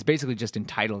it's basically just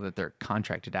entitled that they're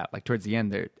contracted out. Like towards the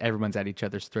end, everyone's at each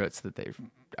other's throats that they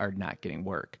are not getting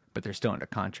work, but they're still under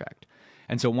contract.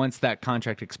 And so once that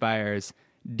contract expires,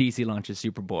 DC launches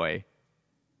Superboy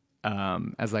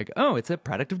as like, oh, it's a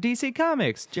product of DC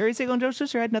Comics. Jerry Siegel and Joe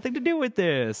Shuster had nothing to do with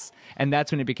this. And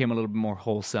that's when it became a little bit more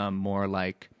wholesome, more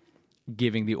like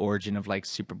giving the origin of like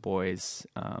Superboy's,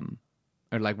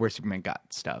 or like where Superman got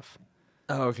stuff.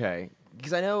 Oh, okay.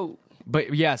 Because I know.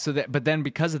 But yeah, but then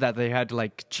because of that, they had to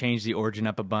like change the origin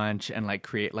up a bunch and like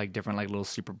create like different like little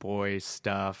Superboy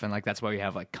stuff. And like that's why we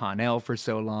have like Con-El for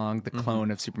so long, the clone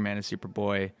of Superman and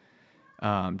Superboy.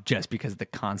 Just because of the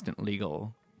constant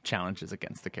legal challenges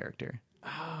against the character.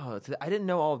 Oh, I didn't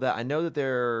know all of that. I know that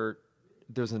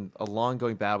there's a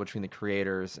long-going battle between the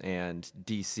creators and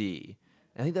DC.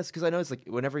 I think that's because I know it's like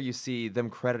whenever you see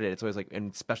them credited, it's always like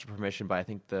in special permission by I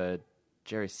think the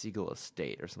Jerry Siegel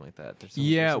estate or something like that. There's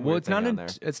some weird it's thing not down there.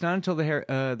 it's not until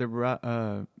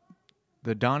the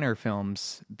Donner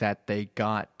films that they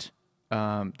got.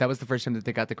 That was the first time that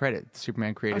they got the credit.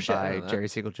 Superman created shit, I by didn't know that. Jerry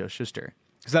Siegel, Joe Shuster.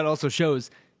 Because that also shows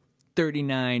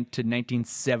 39 to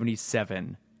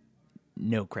 1977,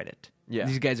 no credit. Yeah.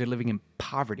 These guys are living in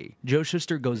poverty. Joe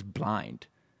Shuster goes blind.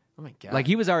 Oh my god! Like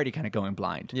he was already kind of going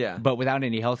blind. Yeah. But without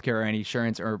any healthcare or any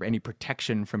insurance or any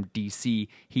protection from DC,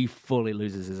 he fully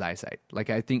loses his eyesight. Like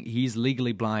I think he's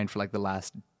legally blind for like the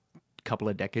last couple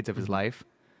of decades of his life.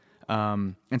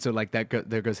 And so like there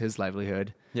goes his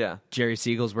livelihood. Yeah. Jerry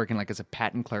Siegel's working like as a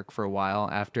patent clerk for a while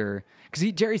after, because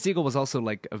Jerry Siegel was also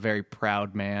like a very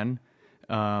proud man.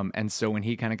 And so when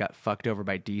he kind of got fucked over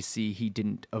by DC, he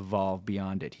didn't evolve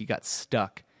beyond it. He got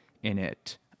stuck in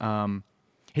it.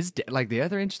 Like the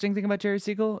other interesting thing about Jerry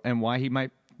Siegel and why he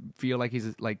might feel like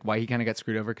why he kind of got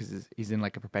screwed over because he's in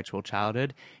like a perpetual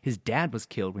childhood. His dad was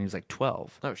killed when he was like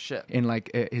 12. Oh shit! And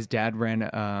like his dad ran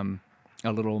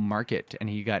a little market and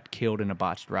he got killed in a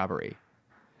botched robbery.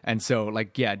 And so,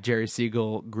 like, yeah, Jerry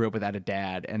Siegel grew up without a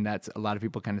dad, and that's a lot of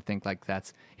people kind of think like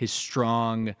that's his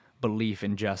strong belief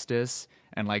in justice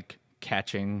and like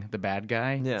catching the bad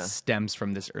guy Yeah. stems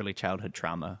from this early childhood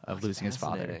trauma of losing his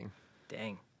father. Fascinating.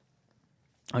 Dang.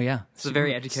 Oh yeah, It's a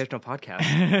very educational podcast.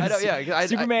 I know, yeah.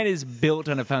 Superman is built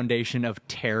on a foundation of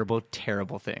terrible,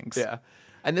 terrible things. Yeah.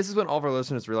 And this is when all of our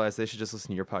listeners realize they should just listen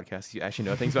to your podcast. You actually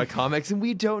know things about comics, and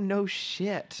we don't know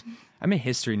shit. I'm a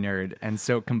history nerd, and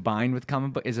so combined with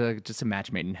comic book is just a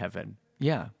match made in heaven.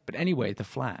 Yeah, but anyway, the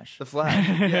Flash. The Flash.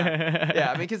 Yeah. Yeah,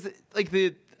 I mean, because, like,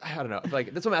 I don't know.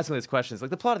 Like, that's what I'm asking these questions.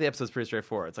 Like, the plot of the episode is pretty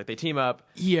straightforward. It's like they team up.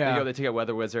 Yeah. They take out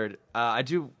Weather Wizard. I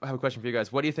do have a question for you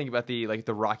guys. What do you think about the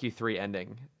Rocky 3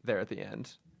 ending there at the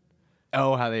end?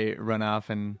 Oh, how they run off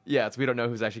and Yeah, we don't know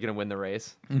who's actually going to win the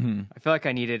race. I feel like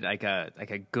I needed like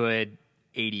a good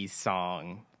 80s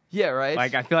song. Yeah, right?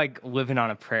 Like I feel like Living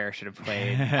on a Prayer should have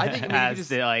played I think we could as just-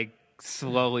 they like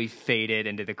slowly faded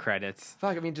into the credits.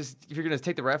 Fuck, I mean, just if you're going to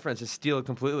take the reference, just steal it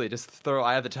completely. Just throw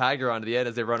Eye of the Tiger onto the end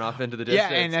as they run off into the yeah,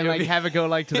 distance. and then It'll like be- have it go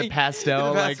like to the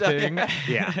pastel like pastel, thing. yeah.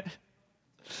 Yeah.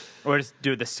 Or just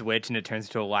do the switch and it turns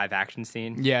into a live action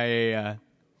scene. Yeah.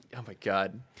 Oh, my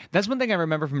God. That's one thing I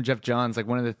remember from Jeff Johns. Like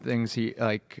one of the things he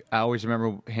like, I always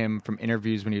remember him from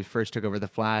interviews when he first took over the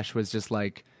Flash was just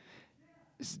like,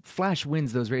 Flash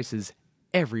wins those races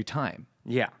every time.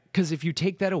 Yeah. Because if you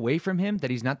take that away from him, that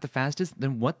he's not the fastest,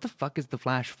 then what the fuck is the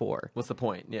Flash for? What's the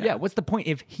point? Yeah, what's the point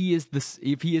if he is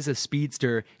a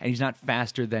speedster and he's not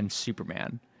faster than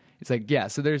Superman? It's like, yeah,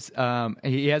 so there's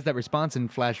he has that response in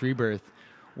Flash Rebirth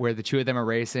where the two of them are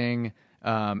racing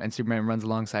and Superman runs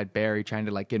alongside Barry trying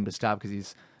to like get him to stop because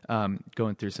he's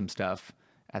going through some stuff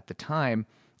at the time.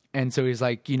 And so he's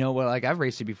like, you know what, like I've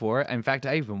raced you before. In fact,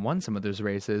 I even won some of those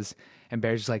races. And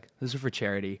Barry's just like, those are for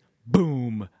charity.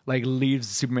 Boom! Like leaves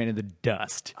Superman in the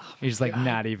dust. He's like,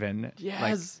 not even. Like,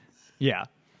 Yes. yeah.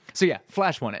 So yeah,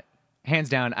 Flash won it. Hands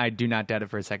down, I do not doubt it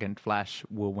for a second. Flash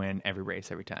will win every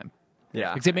race every time.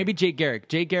 Yeah. Except maybe Jake Garrick.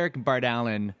 Jake Garrick and Bart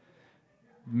Allen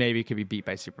maybe could be beat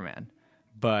by Superman.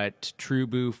 But True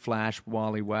Boo, Flash,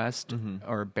 Wally West,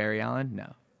 or Barry Allen,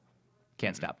 no.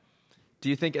 Can't stop. Do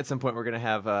you think at some point we're going to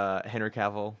have Henry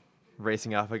Cavill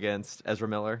racing off against Ezra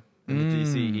Miller in the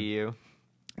DCEU?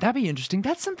 That'd be interesting.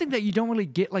 That's something that you don't really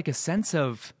get like a sense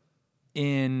of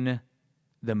in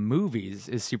the movies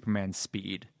is Superman's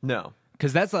speed. No.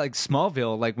 Because that's like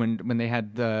Smallville, like when they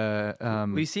had the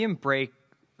We see him break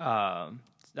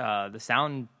the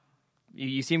sound.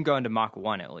 You see him go into Mach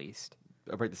 1 at least.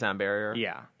 Break the sound barrier.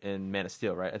 Yeah. In Man of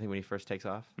Steel, right? I think when he first takes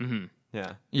off. Mm-hmm.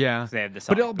 Yeah. yeah, They have the but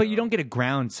sonic but you boom. don't get a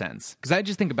ground sense because I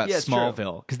just think about Yeah, it's true.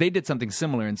 Smallville because they did something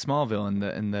similar in Smallville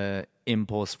in the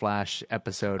Impulse Flash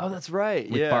episode. Oh, that's right.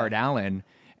 with yeah. Bart Allen,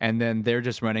 and then they're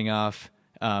just running off.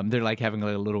 They're like having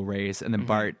a little race, and then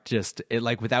Bart just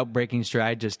like without breaking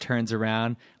stride, just turns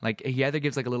around. Like he either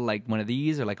gives like a little like one of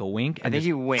these or like a wink. I And think just,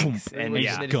 he winks boom, and When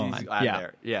yeah. he's gone. out of Yeah.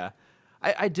 there. Yeah.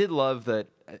 I did love that.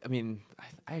 I mean,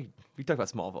 we talk about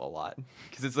Smallville a lot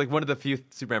because it's like one of the few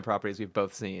Superman properties we've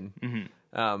both seen.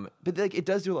 But like it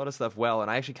does do a lot of stuff well,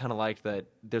 and I actually kind of liked that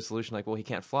their solution, like, well, he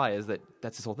can't fly, is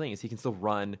that's his whole thing, is he can still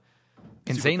run super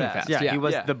Insanely fast. Yeah, Yeah. he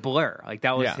was Yeah. the Blur. Like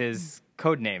that was Yeah. his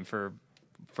code name for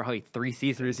probably 3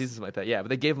 seasons. 3 seasons like that. Yeah, but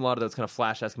they gave him a lot of those kind of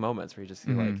Flash-esque moments where he just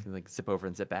like zip over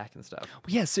and zip back and stuff.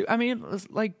 Yeah, so I mean,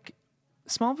 like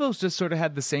Smallville's just sort of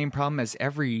had the same problem as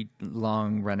every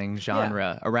long-running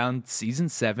genre. Around season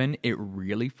 7, it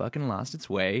really fucking lost its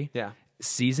way. Yeah.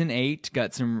 Season 8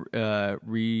 got some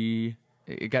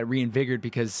it got reinvigorated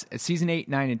because season 8,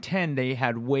 9, and 10 they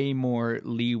had way more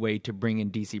leeway to bring in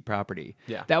DC property.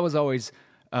 Yeah. That was always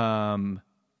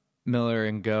Miller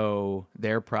and Go.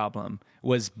 Their problem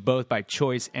was both by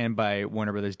choice and by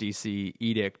Warner Brothers DC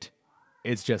edict.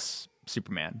 It's just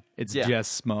Superman. It's Yeah.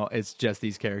 just small. It's just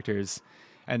these characters,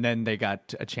 and then they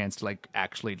got a chance to like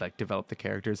actually like develop the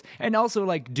characters and also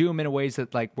like do them in a ways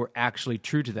that like were actually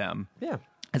true to them. Yeah.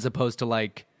 As opposed to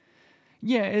like,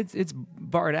 yeah, it's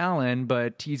Bart Allen,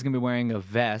 but he's gonna be wearing a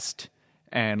vest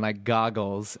and like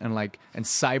goggles and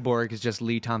Cyborg is just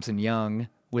Lee Thompson Young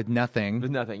with nothing.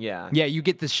 With nothing, yeah. Yeah, you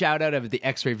get the shout out of the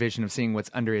X-ray vision of seeing what's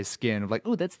under his skin of like,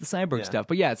 oh, that's the Cyborg Yeah. stuff.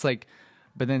 But yeah, it's like,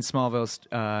 but then Smallville's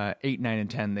 8, 9, and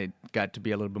 10 they got to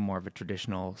be a little bit more of a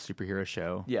traditional superhero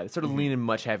show. Yeah, it's sort of leaning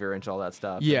much heavier into all that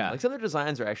stuff. Yeah. And, like some of the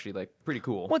designs are actually like pretty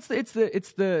cool. Well, it's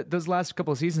the those last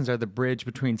couple of seasons are the bridge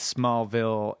between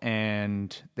Smallville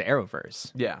and the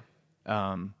Arrowverse. Yeah.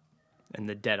 And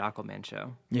the Dead Aquaman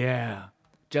show. Yeah,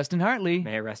 Justin Hartley.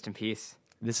 May it rest in peace.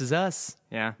 This is us.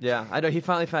 Yeah. Yeah, I know he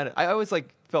finally found it. I always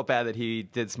like felt bad that he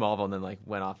did Smallville and then like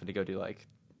went off to go do like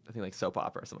I think like soap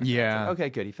opera or something. Like Yeah. that. It's like, okay,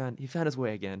 good. He found his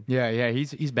way again. Yeah,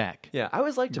 he's back. Yeah, I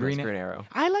always liked him as Green- Green Arrow.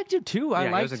 I liked it too. I Yeah,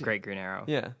 it liked was a great Green Arrow.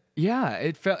 Yeah, Yeah,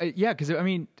 it felt because I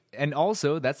mean, and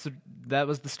also that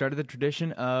was the start of the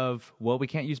tradition of we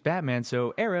can't use Batman,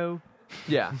 so Arrow.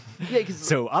 yeah, yeah. Because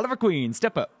So Oliver Queen,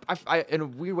 step up. I in a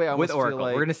weird way, I With almost feel Oracle.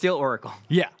 like We're going to steal Oracle.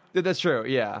 Yeah, that's true.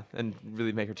 Yeah, and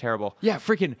really make her terrible. yeah,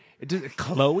 freaking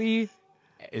Chloe,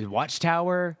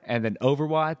 Watchtower, and then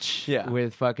Overwatch. Yeah.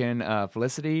 With fucking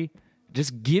Felicity.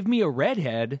 Just give me a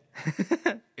redhead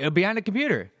behind a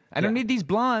computer. I don't Yeah. need these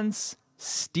blondes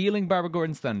stealing Barbara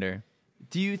Gordon's thunder.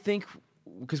 Do you think?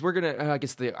 Because we're gonna, I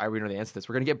guess I already know the answer to this.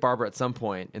 We're gonna get Barbara at some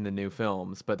point in the new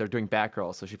films, but they're doing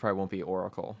Batgirl, so she probably won't be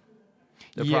Oracle.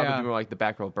 They'll Yeah. probably be more like the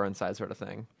Batgirl Burnside sort of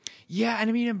thing. Yeah, and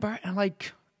I mean,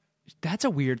 like that's a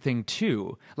weird thing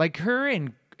too. Like her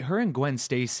and Gwen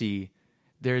Stacy,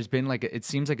 there's been like it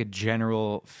seems like a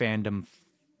general fandom,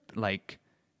 like,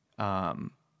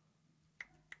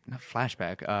 not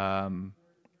flashback,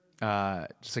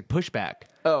 just like pushback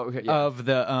Oh, okay. Yeah.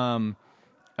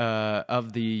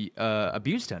 of the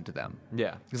abuse done to them.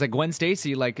 Yeah. Because like Gwen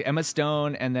Stacy, like Emma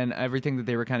Stone, and then everything that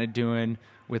they were kind of doing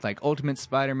with like Ultimate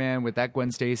Spider-Man with that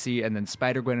Gwen Stacy, and then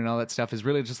Spider-Gwen and all that stuff is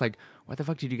really just like, why the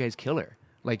fuck did you guys kill her?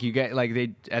 Like you get like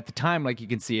they at the time, like you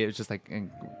can see it was just like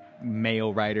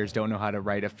male writers don't know how to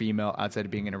write a female outside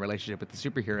of being in a relationship with the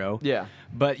superhero. Yeah.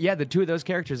 But yeah, the two of those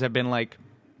characters have been like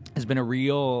has been a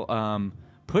real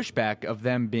pushback of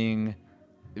them being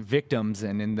victims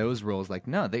and in those roles like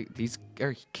no these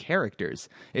are characters.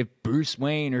 If Bruce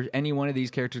Wayne or any one of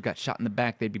these characters got shot in the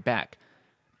back, they'd be back.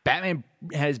 Batman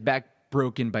had his back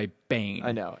broken by Bane.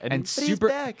 I know. And But he's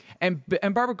back. and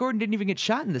Barbara Gordon didn't even get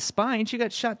shot in the spine. She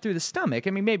got shot through the stomach.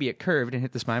 I mean, maybe it curved and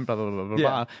hit the spine, blah blah blah blah Yeah.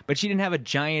 blah. But she didn't have a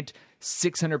giant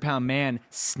 600-pound man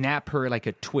snap her like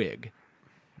a twig.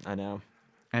 I know.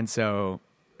 And so,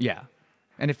 yeah.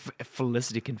 And if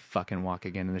Felicity can fucking walk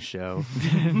again in the show,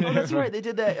 Oh, that's right. They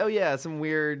did that. Oh, yeah. Some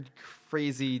weird,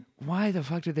 crazy why the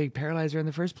fuck did they paralyze her in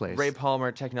the first place? Ray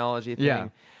Palmer technology thing. Yeah.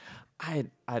 I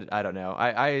don't know.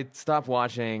 I stopped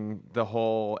watching the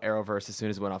whole Arrowverse as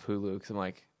soon as it went off Hulu because I'm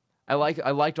like, I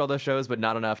liked all those shows, but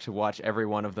not enough to watch every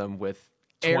one of them with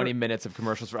 20 minutes of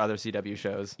commercials for other CW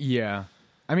shows. Yeah.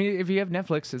 I mean, if you have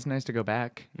Netflix, it's nice to go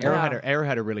back. Yeah. Arrow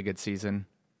had a really good season.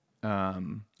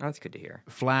 That's good to hear.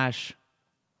 Flash,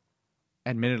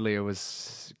 admittedly, it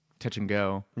was touch and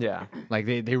go. Yeah. Like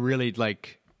they really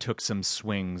like took some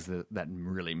swings that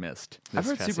really missed. I've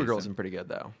heard this past Supergirl's season. been pretty good,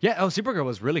 though. Yeah. Oh, Supergirl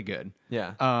was really good.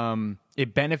 Yeah.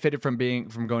 It benefited from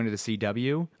going to the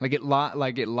CW. Like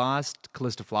it lost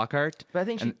Callista Flockhart But I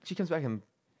think she comes back in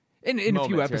in a few moments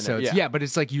here and there, episodes. yeah. Yeah, but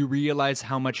it's like you realize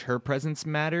how much her presence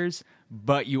matters,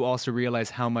 but you also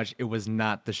realize how much it was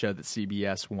not the show that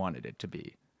CBS wanted it to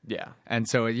be. Yeah. And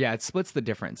so, yeah, it splits the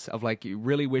difference of like, you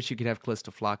really wish you could have Callista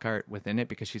Flockhart within it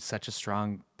because she's such a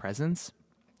strong presence.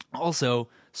 Also,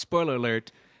 spoiler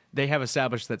alert, they have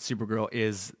established that Supergirl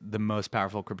is the most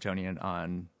powerful Kryptonian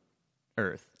on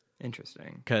Earth.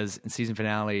 Interesting. Because in season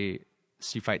finale,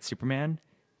 she fights Superman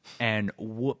and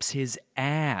whoops his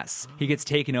ass. He gets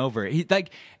taken over.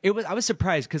 I was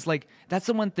surprised because like that's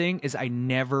the one thing is I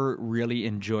never really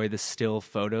enjoy the still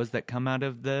photos that come out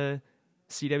of the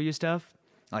CW stuff.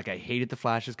 Like I hated the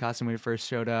Flash's costume when it first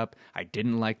showed up. I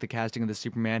didn't like the casting of the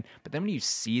Superman. But then when you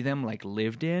see them like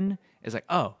lived in, it's like,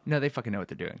 oh no, they fucking know what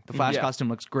they're doing. The Flash Yeah. costume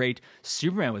looks great.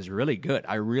 Superman was really good.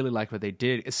 I really liked what they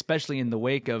did, especially in the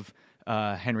wake of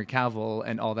Henry Cavill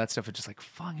and all that stuff. It's just like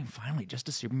fucking finally, just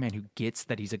a Superman who gets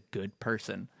that he's a good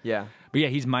person. Yeah. But yeah,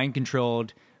 he's mind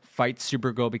controlled, fights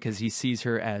Supergirl because he sees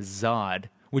her as Zod,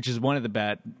 which is one of the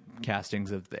bad castings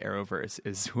of the Arrowverse.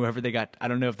 Is whoever they got. I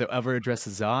don't know if they'll ever address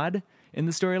Zod in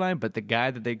the storyline, but the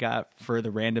guy that they got for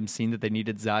the random scene that they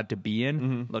needed Zod to be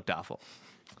in looked awful.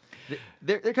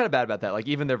 They're kind of bad about that. Like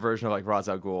even their version of like Ra's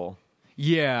al Ghul,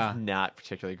 Yeah. not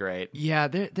particularly great. Yeah,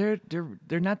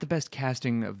 they're not the best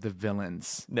casting of the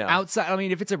villains. No. Outside, I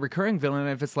mean, if it's a recurring villain,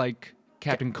 if it's like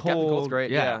Captain Cold, Captain Cold's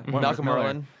great. Yeah. Warren Malcolm Miller.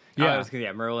 Merlin.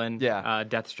 Yeah. Merlin. Yeah.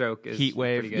 Deathstroke is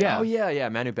Heatwave. pretty good. Yeah. Oh yeah.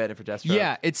 Manu Bennett for Deathstroke.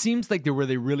 Yeah, it seems like where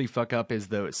they really fuck up is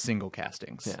the single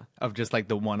castings Yeah. of just like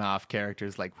the one-off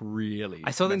characters, like really.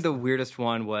 I still think the weirdest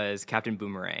one was Captain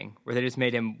Boomerang, where they just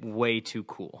made him way too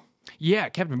cool. Yeah,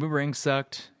 Captain Boomerang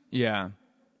sucked. Yeah.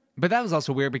 But that was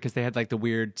also weird because they had like the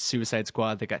weird Suicide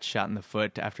Squad that got shot in the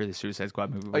foot after the Suicide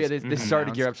Squad movie was Oh yeah. They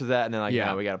started to gear up to that, and then like, Yeah.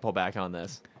 no, we got to pull back on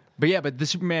this. But the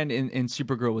Superman in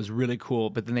Supergirl was really cool,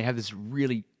 but then they have this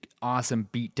really awesome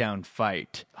beatdown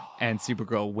fight, and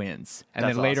Supergirl wins. And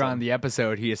That's then later on awesome. in the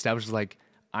episode, he establishes like,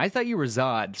 I thought you were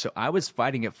Zod, so I was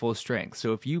fighting at full strength.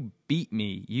 So if you beat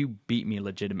me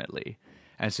legitimately.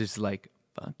 And it's just like,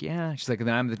 fuck yeah. She's like,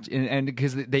 then I'm and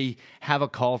because they have a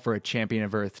call for a champion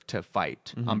of Earth to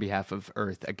fight on behalf of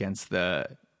Earth against the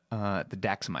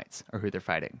Daxamites, or who they're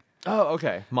fighting. Oh,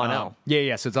 okay. Mon-El.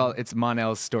 Yeah. So it's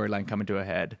Mon-El's storyline coming to a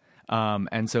head.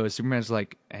 And so Superman's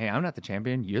like, hey, I'm not the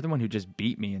champion. You're the one who just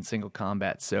beat me in single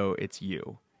combat, so it's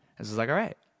you. And so it's like, all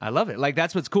right, I love it. Like,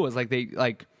 that's what's cool. Is like they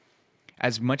like,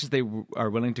 as much as they are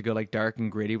willing to go like dark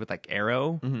and gritty with like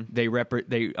Arrow,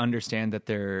 they understand that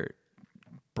their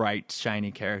bright,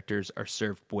 shiny characters are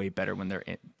served way better when they're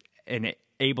in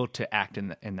able to act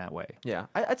in that way. Yeah,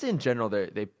 I'd say in general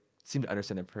they seem to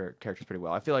understand their characters pretty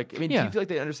well. I feel like, do Yeah. you feel like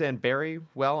they understand Barry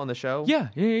well on the show? Yeah.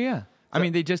 I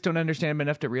mean, they just don't understand him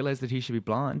enough to realize that he should be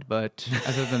blonde. But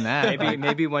other than that,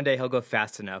 Maybe one day he'll go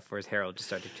fast enough, whereas Harold just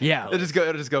start to change. Yeah. colors.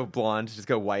 It'll just go blonde, just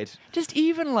go white. just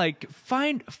even like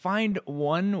find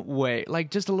one way, like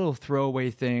just a little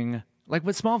throwaway thing, like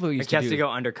what Smallville used He has to do. to go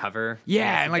undercover.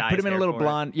 Yeah, and like put Dies him in a there little for it.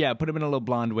 blonde. Yeah, put him in a little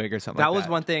blonde wig or something. That like was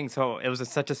one thing. So it was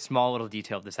such a small little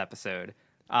detail of this episode.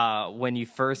 When you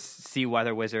first see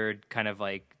Weather Wizard kind of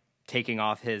like taking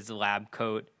off his lab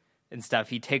coat and stuff,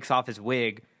 he takes off his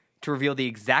wig to reveal the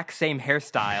exact same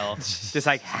hairstyle, just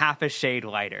like half a shade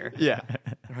lighter. Yeah.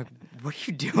 I'm like, what are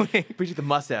you doing? But he took the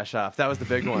mustache off. That was the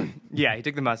big one. Yeah, he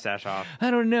took the mustache off.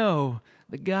 I don't know.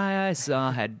 The guy I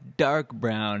saw had dark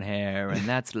brown hair, and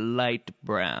that's light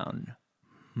brown.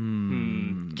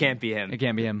 Can't be him. It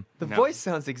can't be him. The No. voice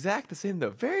sounds exact the same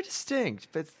though. Very distinct,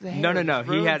 but it's the hair No. that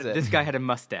He had ruins it. this guy had a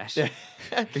mustache. Are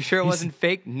you sure it wasn't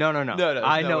fake? No. No, there's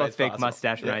I no know way a it's fake possible.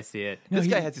 mustache when Yeah. I see it. This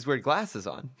guy has these weird glasses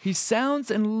on. He sounds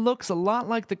and looks a lot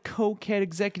like the cokehead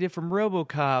executive from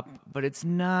RoboCop, but it's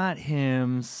not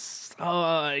him.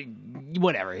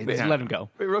 Whatever. Just let him go.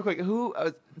 Wait, real quick,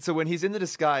 so when he's in the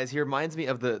disguise, he reminds me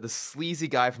of the sleazy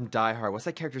guy from Die Hard. What's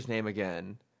that character's name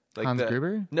again? Like Hans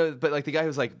Gruber? No, but like the guy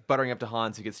who's like buttering up to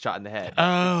Hans who gets shot in the head. Oh,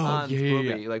 Hans yeah.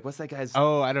 Gruber. Like what's that guy's?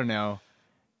 Oh, I don't know.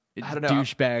 I don't know.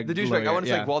 Douchebag. The douchebag. lawyer, I want to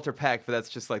say yeah. like Walter Peck, but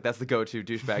that's the go-to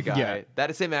douchebag guy. Yeah. That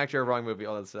is same actor, wrong movie,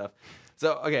 all that stuff.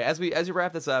 So okay, as we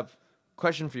wrap this up,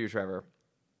 question for you, Trevor.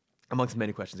 Amongst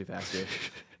many questions we've asked you,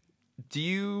 do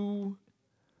you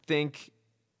think?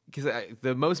 Because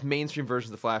the most mainstream versions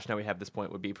of the Flash now we have at this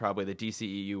point would be probably the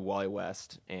DCEU Wally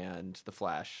West and the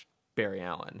Flash Barry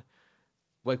Allen.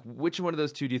 Like, which one of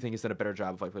those two do you think has done a better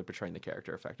job of like portraying the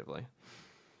character effectively?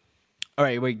 All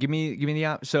right, wait. Give me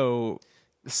the so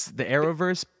the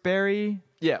Arrowverse Barry,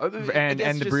 Yeah, and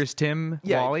the Bruce Timm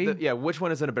Wally. Which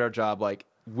one has done a better job like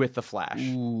with the Flash?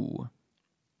 Ooh.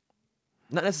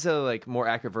 Not necessarily like more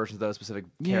accurate versions of those specific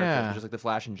characters, Yeah. but just like the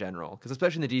Flash in general. Because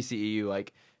especially in the DCEU,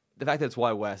 like the fact that it's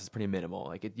Wally West is pretty minimal.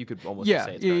 Like you could almost just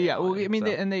say it's Barry Well, Allen, I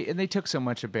mean, so. they took so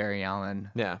much of Barry Allen.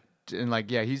 Yeah. And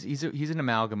like, yeah, he's an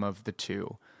amalgam of the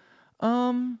two.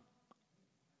 I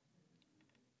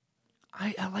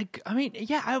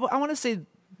want to say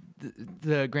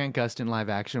the Grant Gustin live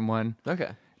action one.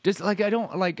 Okay. Just like I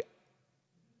don't like.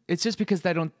 It's just because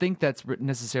I don't think that's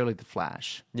necessarily the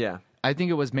Flash. Yeah. I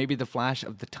think it was maybe the Flash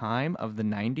of the time of the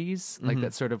 90s, like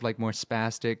that sort of like more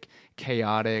spastic,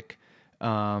 chaotic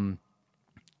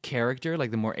character,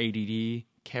 like the more ADD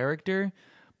character.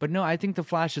 But no, I think the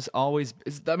Flash is always.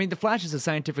 The Flash is a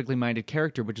scientifically minded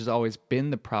character, which has always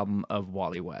been the problem of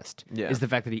Wally West. Yeah. Is the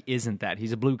fact that he isn't that.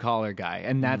 He's a blue collar guy,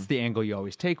 and that's the angle you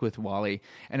always take with Wally.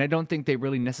 And I don't think they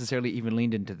really necessarily even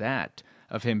leaned into that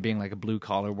of him being like a blue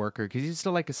collar worker, because he's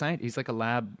still like a scientist. He's like a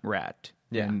lab rat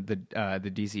in the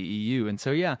DCEU. And so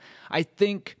yeah, I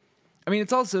think. I mean,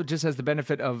 it's also just has the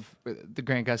benefit of the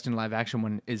Grant Gustin live action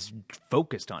one is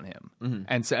focused on him,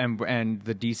 and so and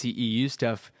the DCEU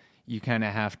stuff. You kind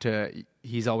of have to.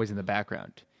 He's always in the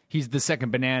background. He's the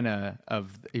second banana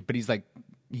but he's like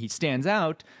he stands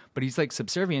out, but he's like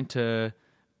subservient to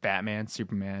Batman,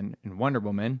 Superman, and Wonder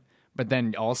Woman. But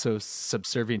then also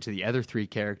subservient to the other three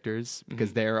characters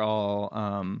because they're all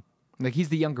like he's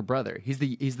the younger brother. He's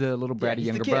the little bratty he's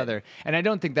the younger kid. brother, and I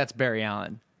don't think that's Barry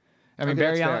Allen. I mean, Okay,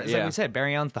 Barry that's Allen, fair, like we said,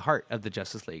 Barry Allen's the heart of the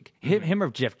Justice League. Him or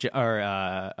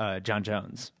John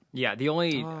Jones. Yeah, the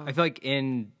only I feel like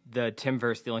in the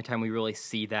Timverse, the only time we really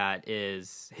see that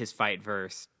is his fight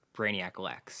versus Brainiac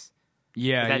Lex.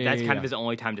 Yeah, That's kind of his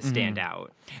only time to stand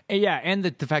out. Yeah, and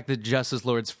the fact that Justice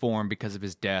Lords form because of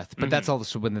his death, but that's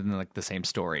also within like the same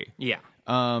story. Yeah.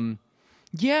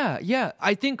 Yeah.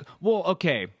 I think. Well,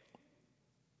 okay.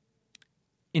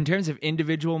 In terms of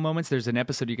individual moments, there's an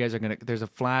episode you guys are gonna. There's a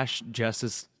Flash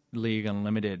Justice League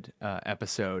Unlimited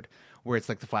episode where it's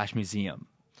like the Flash Museum.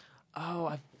 Oh,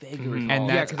 I vaguely recall. And Yeah,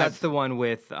 that's- because that's the one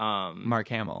with Mark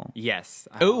Hamill. yes.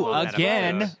 I Oh, love that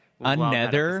again, episode. Love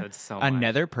that episode so much.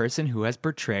 another person who has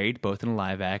portrayed both in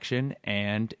live action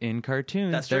and in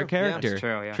cartoons That's their true. Yeah, character, that's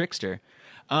true, yeah. Trickster.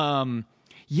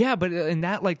 Yeah, but in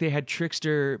that, like, they had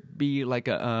Trickster be like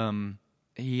a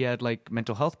he had like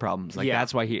mental health problems. Like Yeah.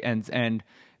 that's why he and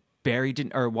Barry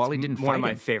didn't, or Wally didn't One fight of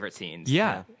my him. favorite scenes.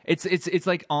 Yeah. It's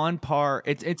like on par.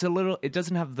 It's a little. It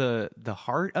doesn't have the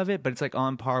heart of it, but it's like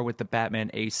on par with the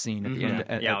Batman Ace scene at the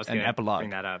end. Yeah, I was an gonna epilogue.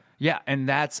 bring that up. Yeah, and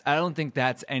that's. I don't think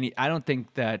that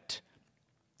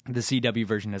the CW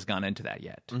version has gone into that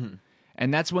yet.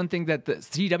 And that's one thing that the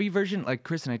CW version, like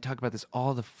Chris and I talk about this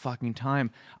all the fucking time.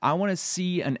 I want to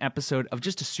see an episode of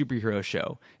just a superhero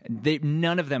show.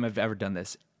 None of them have ever done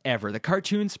this, ever. The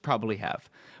cartoons probably have.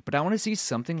 But I want to see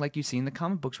something like you see in the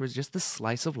comic books where it's just the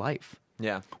slice of life.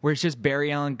 Yeah. Where it's just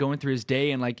Barry Allen going through his day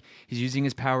and like he's using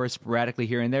his powers sporadically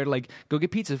here and there to like go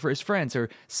get pizza for his friends or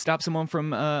stop someone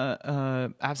from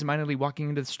absentmindedly walking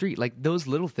into the street. Like those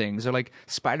little things, or like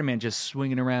Spider-Man just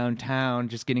swinging around town,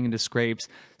 just getting into scrapes,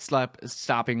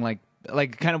 stopping like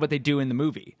kind of what they do in the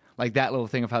movie. Like that little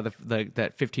thing of how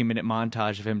that 15-minute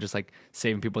montage of him just like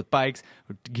saving people with bikes,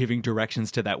 or giving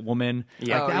directions to that woman.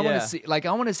 Yeah. Like, Oh,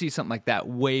 I want to see something like that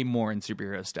way more in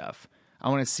superhero stuff. I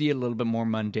want to see it a little bit more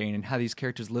mundane and how these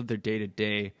characters live their day to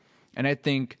day. And I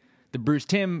think the Bruce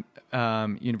Timm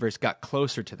universe got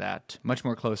closer to that, much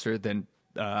more closer than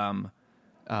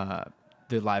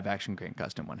the live action Grant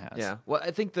Gustin one has. Yeah. Well,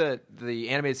 I think the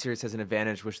animated series has an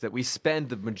advantage, which that we spend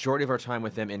the majority of our time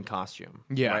with them in costume.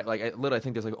 Yeah. Right? Like, I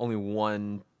think there's like only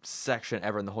one section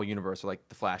ever in the whole universe where like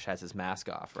the Flash has his mask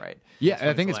off, right? Yeah,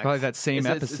 I think it's Lex. probably that same It's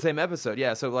episode. the same episode,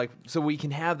 yeah. So we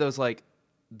can have those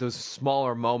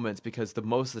smaller moments because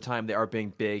most of the time they are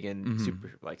being big and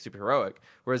super heroic.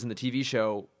 Whereas in the TV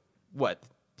show,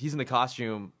 he's in the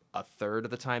costume a third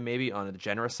of the time, maybe on the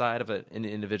generous side of an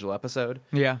individual episode.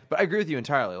 Yeah. But I agree with you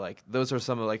entirely. Like those are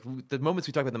some of like the moments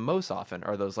we talk about the most often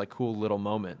are those like cool little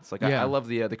moments. Like Yeah. I love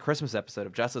the Christmas episode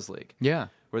of Justice League. Yeah.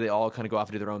 Where they all kind of go off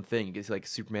and do their own thing. You get to see, like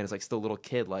Superman is like still a little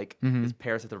kid, like his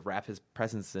parents have to wrap his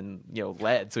presents in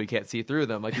lead so he can't see through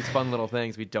them. Like these fun little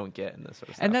things we don't get in this sort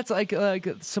of stuff. And that's like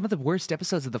some of the worst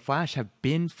episodes of The Flash have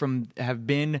been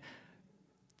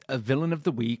a villain of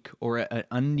the week or an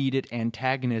unneeded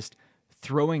antagonist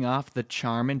throwing off the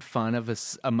charm and fun of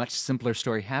a much simpler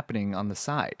story happening on the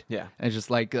side. Yeah. And it's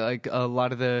just like a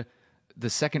lot of the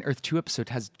second Earth 2 episode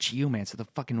has Geomancer, the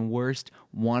fucking worst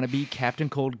wannabe Captain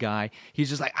Cold guy. He's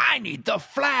just like, I need the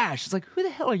Flash. It's like, who the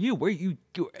hell are you?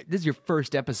 This is your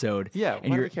first episode. Yeah, And why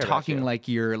do you're we care about talking you? like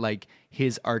you're like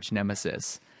his arch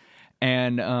nemesis.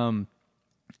 And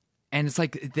it's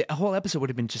like the whole episode would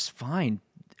have been just fine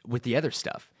with the other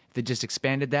stuff. If they just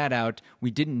expanded that out.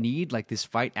 We didn't need like this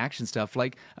fight action stuff.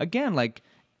 Like, again, like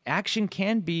action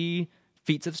can be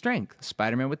feats of strength.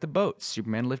 Spider-Man with the boat,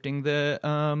 Superman lifting the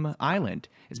island.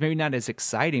 It's maybe not as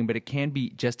exciting, but it can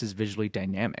be just as visually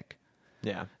dynamic.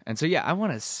 yeah. And so yeah, I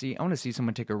want to see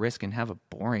someone take a risk and have a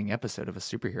boring episode of a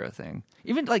superhero thing.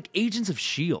 Even like Agents of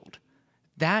S.H.I.E.L.D.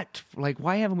 That, like,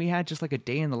 why haven't we had just like a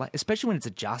day in the life, especially when it's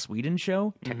a Joss Whedon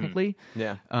show, technically.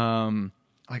 Yeah.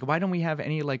 Like, why don't we have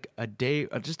any, like, a day,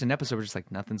 just an episode where just,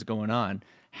 like, nothing's going on?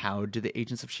 How do the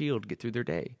Agents of S.H.I.E.L.D. get through their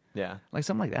day? Yeah. Like,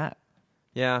 something like that.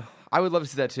 Yeah. I would love to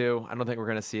see that too. I don't think we're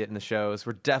going to see it in the shows.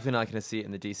 We're definitely not going to see it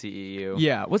in the DCEU.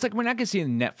 Yeah. Well, it's like, we're not going to see it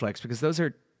in Netflix because those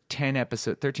are 13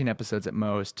 episodes at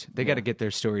most. They got to get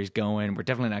their stories going. We're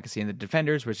definitely not going to see it in the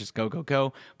Defenders, where it's just go, go,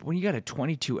 go. But when you got a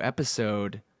 22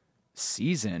 episode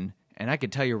season, and I can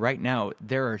tell you right now,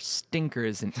 there are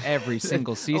stinkers in every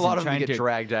single season. A lot of them trying get to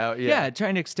dragged out. Yeah,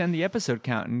 trying to extend the episode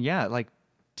count. And yeah, like,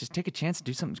 just take a chance to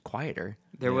do something quieter.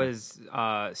 There was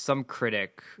some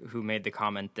critic who made the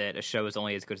comment that a show is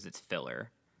only as good as its filler.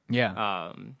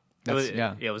 Yeah. It was,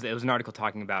 yeah. it was an article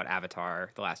talking about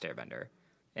Avatar: The Last Airbender,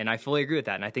 and I fully agree with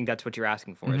that. And I think that's what you're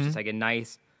asking for. It's just like a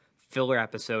nice filler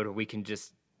episode where we can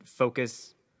just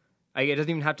focus. Like, it doesn't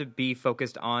even have to be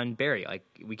focused on Barry. Like,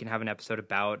 we can have an episode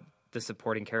about the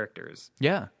supporting characters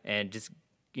Yeah. and just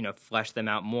flesh them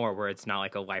out more, where it's not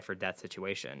like a life or death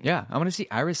situation. Yeah. I want to see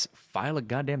Iris file a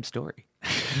goddamn story.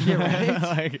 Yeah, right?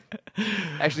 Like,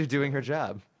 Actually doing her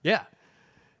job. yeah.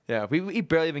 Yeah, we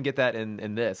barely even get that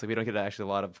in this. Like, we don't get actually a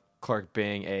lot of Clark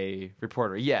being a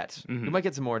reporter yet. We might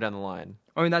get some more down the line.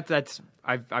 I mean, that's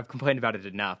I've complained about it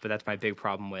enough, but that's my big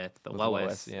problem with Lois,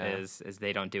 Lois, yeah. is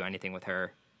they don't do anything with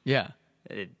her. Yeah.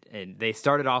 They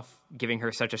started off giving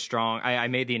her such a strong. I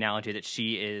made the analogy that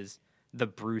she is the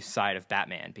Bruce side of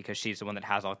Batman because she's the one that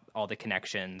has all the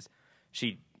connections.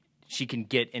 She can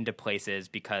get into places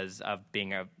because of being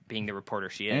the reporter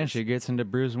she is. And she gets into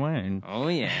Bruce Wayne. Oh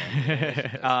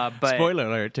yeah. But Spoiler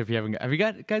alert! If you haven't, have you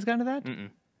guys gotten to that?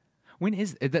 When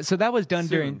is that? So that was done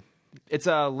during. It's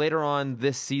later on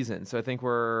this season, so I think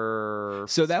we're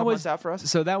So that couple was months out for us.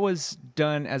 So that was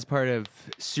done as part of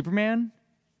Superman.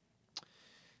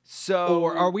 So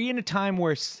Or are we in a time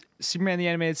where Superman the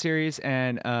Animated Series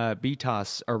and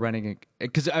BTOS are running?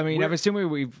 Because I mean, I'm assuming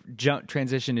we've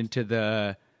transitioned into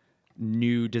the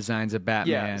new designs of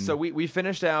Batman. Yeah, so we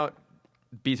finished out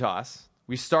BTOS.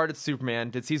 We started Superman,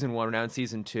 did season 1, we're now in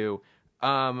season 2.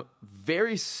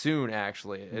 Very soon,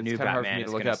 actually. It's New kind of hard for Batman me to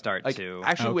is look gonna up. start like, to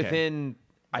actually, Okay. within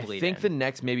I bleed think in. the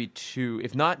next maybe 2,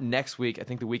 if not next week, I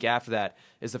think the week after that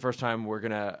is the first time we're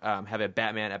gonna have a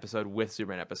Batman episode with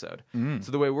Superman episode.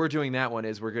 So the way we're doing that one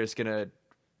is we're just gonna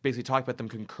basically talk about them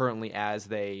concurrently as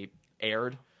they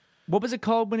aired. What was it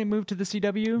called when it moved to the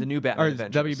CW? The New Batman or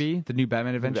Adventures. WB, the New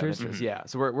Batman Adventures. Yeah,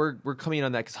 so we're coming in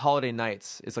on that because Holiday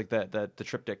Nights is like the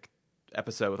triptych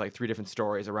episode with like 3 different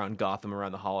stories around Gotham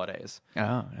around the holidays. Oh,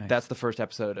 nice. That's the first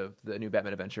episode of the New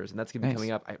Batman Adventures, and that's gonna be Nice.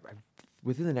 coming up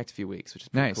within the next few weeks, which is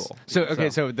pretty nice. cool.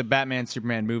 So the Batman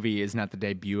Superman movie is not the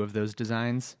debut of those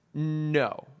designs.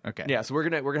 No. Okay. Yeah, so we're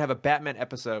gonna have a Batman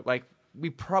episode. Like we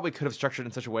probably could have structured it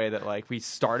in such a way that like we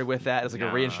started with that as like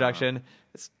a reintroduction.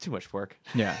 It's too much work.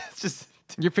 Yeah. It's just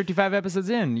You're 55 episodes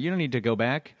in. You don't need to go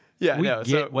back. Yeah, we no, get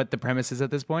so- what the premise is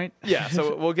at this point. yeah.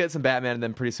 So we'll get some Batman, and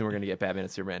then pretty soon we're gonna get Batman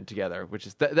and Superman together, which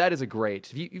is that is a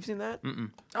great. You've seen that?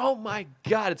 Oh my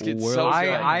god, it's so good.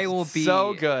 I will be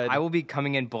so good. I will be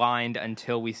coming in blind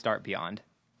until we start Beyond.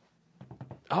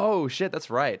 Oh shit, that's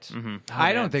right. Oh, I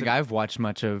man. don't think I've watched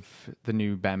much of the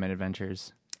new Batman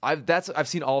Adventures. I've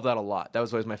seen all of that a lot. That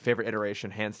was always my favorite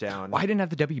iteration, hands down. Well, I didn't have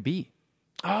the WB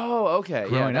Oh, okay.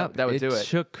 growing yeah, up. that would do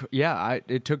it.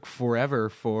 It took forever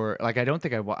for like I don't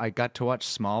think I got to watch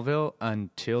Smallville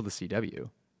until the CW.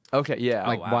 Okay, yeah.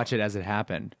 Like wow. watch it as it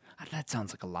happened. That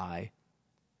sounds like a lie.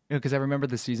 Because I remember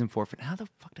the season 4 finale. How the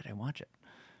fuck did I watch it?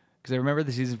 Because I remember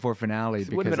the season 4 finale. it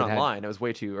wouldn't have because been it had- online. It was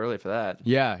way too early for that.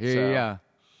 Yeah. So-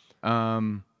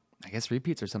 I guess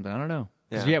repeats or something. I don't know.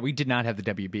 'Cause, Yeah. yeah, we did not have the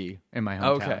WB in my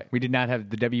hometown. Okay. We did not have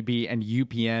the WB, and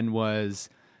UPN was.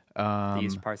 The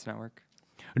East Parts Network.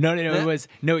 No. It was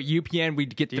UPN.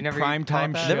 We'd get the you never call it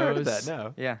primetime that? shows. Never heard of that.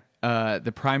 No. Yeah.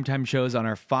 The primetime shows on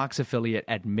our Fox affiliate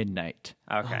at midnight.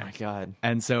 Okay. Oh my god.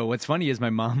 And so what's funny is my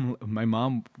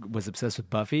mom was obsessed with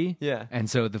Buffy. Yeah. And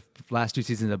so the last 2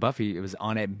 seasons of Buffy, it was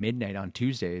on at midnight on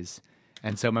Tuesdays.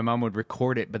 And so my mom would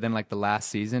record it, but then like the last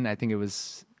season, I think it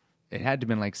had to have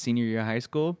been like senior year of high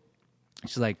school.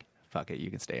 She's like, fuck it, you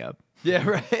can stay up. Yeah,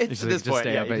 right. At She's this like, just point,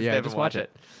 stay yeah, up, you yeah, stay up just and watch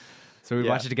it. So we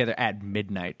Yeah. watched it together at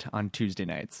midnight on Tuesday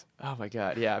nights. Oh my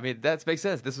god. Yeah, I mean that makes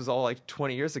sense. This was all like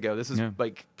 20 years ago. This was Yeah.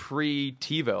 like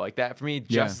pre-TiVo. Like that for me,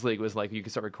 Yeah. Justice League was like you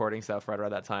could start recording stuff right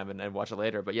around that time and watch it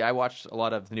later. But yeah, I watched a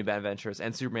lot of the new Batman Adventures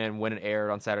and Superman when it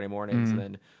aired on Saturday mornings, and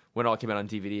then when it all came out on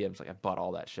DVD, I was like, I bought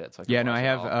all that shit. So I could Yeah, no, watch I it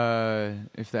have. all.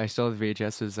 If I still have the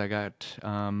VHSs, I got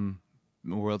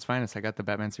World's Finest. I got the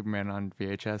Batman Superman on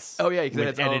VHS. Oh, yeah, 'cause with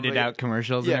it's all edited the- out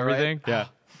commercials Yeah, and right? everything. Yeah.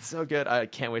 It's so good. I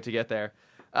can't wait to get there.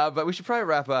 But we should probably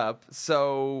wrap up.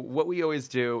 So what we always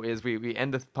do is we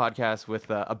end the podcast with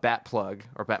a bat plug,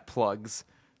 or bat plugs,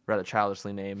 rather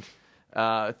childishly named.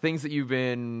 Things that you've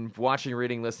been watching,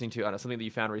 reading, listening to. I don't know, something that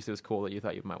you found recently was cool that you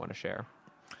thought you might want to share.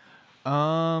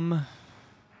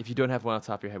 If you don't have one off the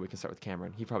top of your head, we can start with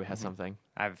Cameron. He probably has something.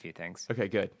 I have a few things. Okay,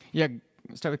 good. Yeah.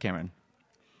 Start with Cameron.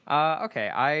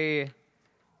 Okay.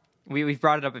 We've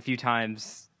brought it up a few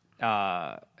times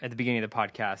at the beginning of the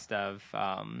podcast of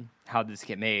how this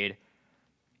get made.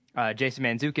 Jason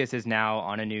Mantzoukas is now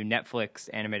on a new Netflix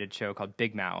animated show called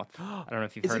Big Mouth. I don't know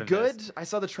if you've Is heard it of good? this. I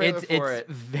saw the trailer for It's it.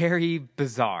 very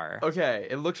bizarre. Okay,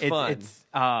 it looked fun.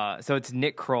 It's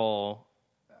Nick Kroll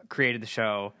created the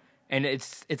show, and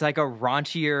it's like a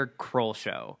raunchier Kroll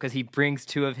show because he brings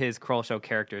 2 of his Kroll show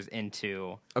characters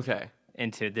into Okay.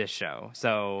 this show.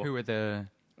 So Who were the?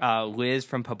 Liz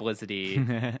from Publicity,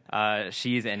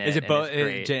 she's in it. Is it and both?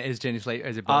 it's great. Is Jenny Slater?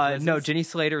 Is it both? No, Liz's? Jenny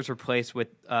Slater is replaced with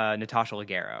Natasha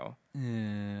Leggero.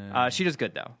 She does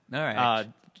good though. All right.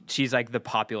 She's like the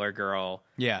popular girl.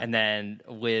 Yeah. And then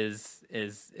Liz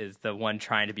is the one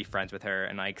trying to be friends with her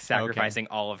and like sacrificing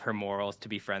all of her morals to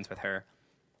be friends with her.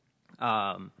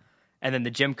 And then the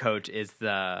gym coach is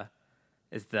the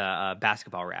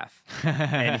basketball ref,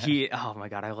 and oh my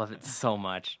god, I love it so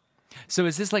much. So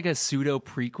is this like a pseudo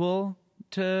prequel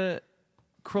to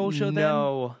Kroll Show?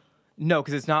 No,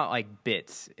 because it's not like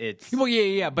bits. It's Then? Well,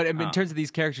 yeah. But in terms of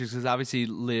these characters, because obviously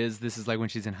Liz, this is like when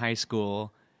she's in high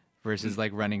school versus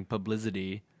like running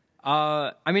Publicity.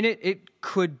 I mean, it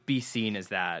could be seen as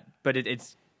that, but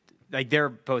it's like they're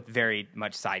both very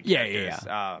much side Yeah, characters.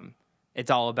 yeah. It's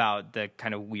all about the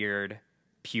kind of weird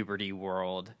puberty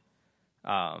world,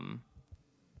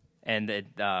 and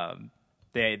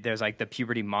there's like the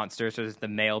puberty monster. So there's the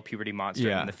male puberty monster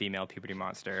Yeah. and the female puberty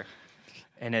monster,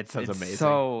 and it's Sounds amazing.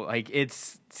 so like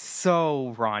it's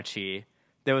so raunchy,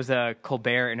 there was a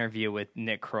Colbert interview with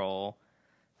Nick Kroll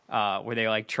where they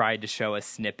like tried to show a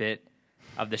snippet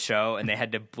of the show and they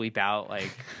had to bleep out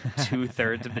like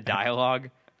 2/3 of the dialogue.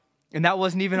 And that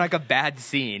wasn't even like a bad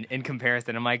scene in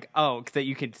comparison. I'm like, oh, because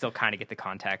you can still kind of get the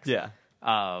context. Yeah.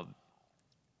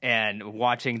 And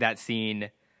watching that scene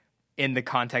in the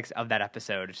context of that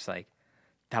episode, it's just like,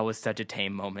 that was such a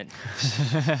tame moment.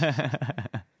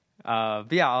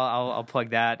 But yeah, I'll plug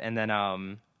that. And then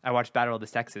I watched Battle of the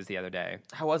Sexes the other day.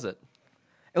 How was it?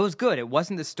 It was good. It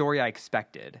wasn't the story I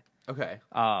expected. Okay.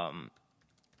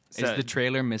 Is the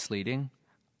trailer misleading?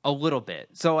 A little bit.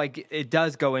 So like it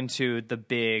does go into the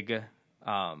big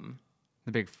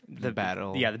The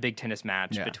battle. Yeah, the big tennis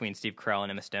match Yeah. between Steve Carell and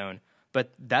Emma Stone.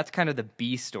 But that's kind of the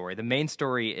B story. The main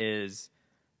story is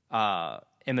Emma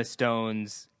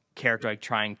Stone's character like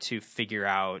trying to figure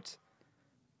out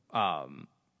kind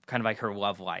of like her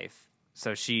love life.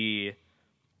 So she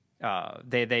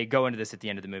they go into this at the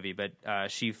end of the movie, but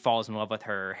she falls in love with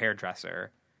her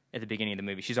hairdresser at the beginning of the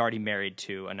movie. She's already married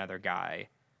to another guy.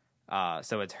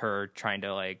 So it's her trying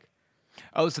to like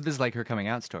Oh, so this is like her coming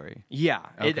out story. yeah.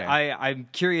 Okay. I'm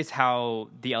curious how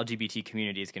the LGBT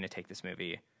community is going to take this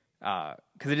movie.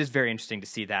 Because it is very interesting to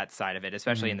see that side of it,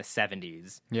 especially in the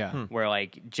 70s. Yeah. Where,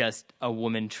 like, just a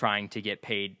woman trying to get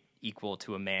paid equal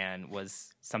to a man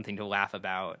was something to laugh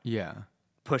about. Yeah.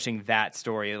 Pushing that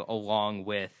story along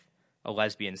with a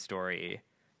lesbian story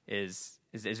is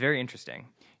very interesting.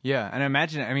 Yeah, and I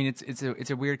imagine. I mean, it's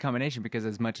a weird combination because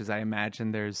as much as I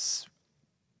imagine there's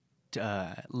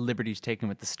liberties taken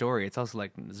with the story, it's also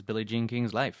like this is Billie Jean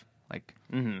King's life. Like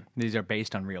these are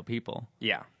based on real people.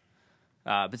 Yeah.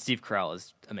 But Steve Carell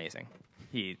is amazing.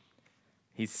 He's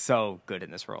so good in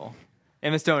this role.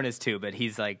 Emma Stone is too, but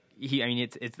he's like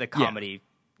it's the comedy,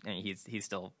 and he's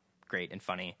still great and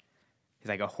funny. He's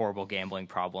like a horrible gambling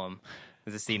problem.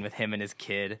 There's a scene with him and his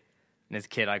kid, and his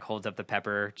kid like holds up the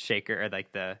pepper shaker or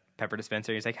like the pepper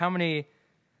dispenser. He's like, "How many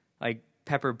like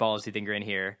pepper balls do you think are in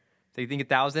here?" So you think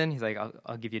 1,000? He's like,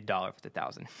 "I'll give you $1 for the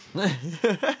 1,000."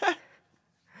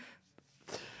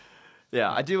 Yeah,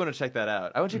 I do want to check that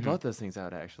out. I want to check both those things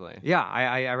out, actually. Yeah,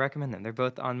 I recommend them. They're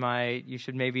both on my you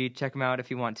should maybe check them out if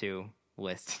you want to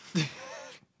list.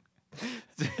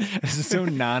 This is so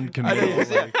non-committal.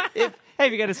 If Hey,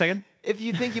 have you got a second? if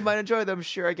you think you might enjoy them,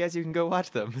 sure, I guess you can go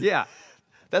watch them. Yeah.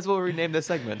 That's what we'll rename this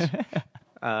segment.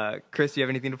 Chris, do you have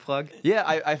anything to plug? Yeah,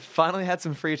 I finally had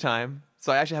some free time.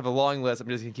 So I actually have a long list. I'm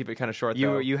just going to keep it kind of short,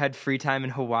 though. You had free time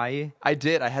in Hawaii? I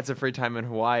did. I had some free time in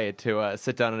Hawaii to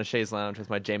sit down in a chaise lounge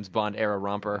with my James Bond era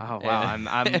romper. Oh wow!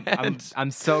 I'm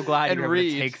so glad and you're able to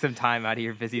read. take some time out of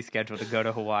your busy schedule to go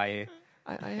to Hawaii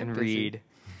I am and busy. read.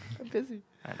 I'm busy.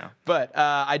 I know. But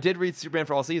I did read Superman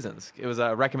for All Seasons. It was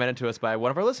recommended to us by one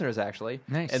of our listeners, actually.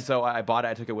 Nice. And so I bought it.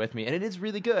 I took it with me. And it is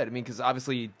really good. I mean, because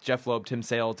obviously Jeff Loeb, Tim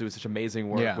Sale do such amazing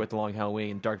work Yeah. with The Long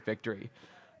Halloween, Dark Victory.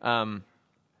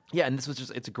 Yeah, and this was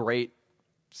it's a great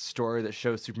story that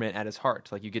shows Superman at his heart.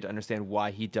 Like, you get to understand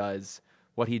why he does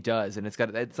what he does. And it's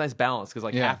nice balance because,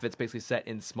 like, Yeah. half of it's basically set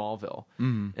in Smallville.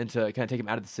 And to kind of take him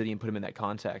out of the city and put him in that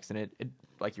context. And it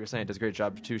like you were saying, it does a great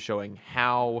job, too, showing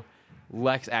how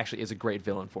Lex actually is a great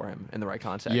villain for him in the right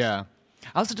context. Yeah.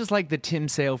 I also just like the Tim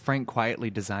Sale, Frank Quietly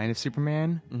design of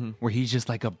Superman, where he's just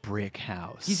like a brick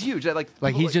house. He's huge. Like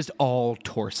Like people he's just all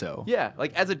torso. yeah.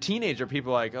 Like as a teenager,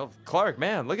 people are like, oh, Clark,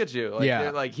 man, look at you. Like, Yeah.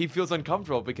 they're like he feels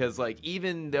uncomfortable because like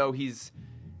even though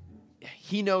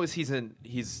he knows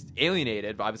he's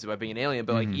alienated obviously by being an alien,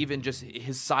 but like even just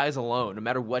his size alone, no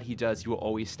matter what he does, he will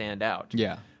always stand out.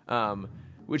 Yeah.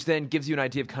 Which then gives you an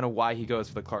idea of kind of why he goes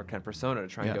for the Clark Kent persona to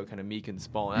try and Yeah. go kind of meek and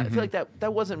small. And I feel like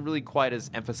that wasn't really quite as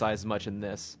emphasized much in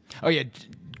this. Oh yeah,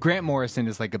 Grant Morrison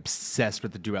is like obsessed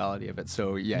with the duality of it.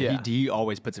 So yeah, Yeah. He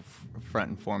always puts it front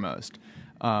and foremost.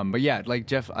 But yeah,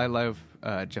 like I love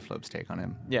Jeff Loeb's take on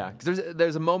him. Yeah, because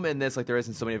there's a moment in this, like there is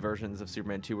in so many versions of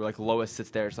Superman 2, where like Lois sits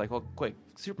there, it's like, well, quick,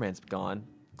 Superman's gone.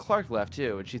 Clark left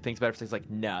too, and she thinks about it for a second,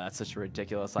 like, no, that's such a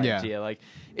ridiculous Yeah. idea. Like,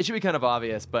 it should be kind of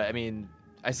obvious, but I mean,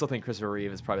 I still think Christopher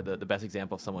Reeve is probably the best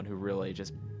example of someone who really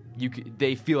just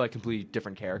they feel like completely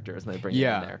different characters and they bring it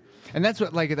in there. And that's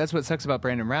what sucks about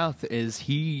Brandon Routh is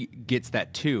he gets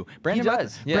that too. Brandon He Routh,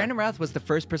 does, yeah. Brandon Routh was the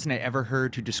first person I ever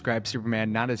heard to describe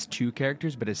Superman not as two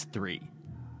characters but as three.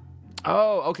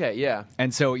 Oh, okay, yeah,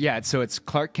 And so so it's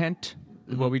Clark Kent,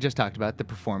 what we just talked about, the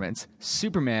performance,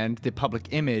 Superman, the public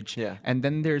image, Yeah. and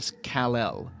then there's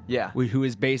Kal-El, Yeah. who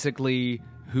is basically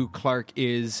who Clark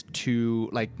is to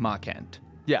like Ma Kent.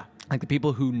 yeah, Like the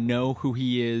people who know who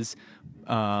he is,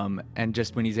 and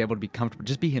just when he's able to be comfortable,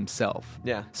 just be himself.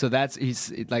 Yeah. So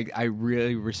he's like I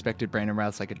really respected Brandon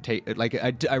Routh's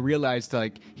I realized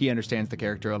like he understands the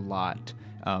character a lot,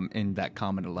 in that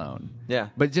comment alone. Yeah.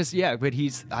 But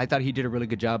I thought he did a really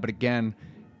good job. But again,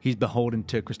 he's beholden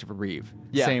to Christopher Reeve.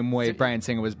 Yeah. Same way So- Bryan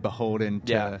Singer was beholden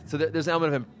to. Yeah. So there's an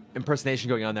element of impersonation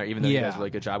going on there, even though he does a really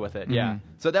good job with it. Yeah.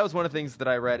 So that was one of the things that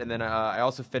I read, and then I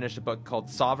also finished a book called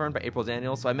Sovereign by April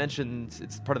Daniels. So I mentioned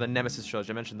it's part of the Nemesis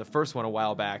trilogy. I mentioned the first one a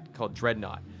while back called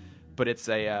Dreadnought, but it's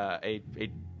a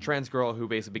trans girl who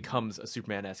basically becomes a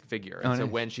Superman-esque figure. And so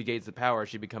nice. when she gains the power,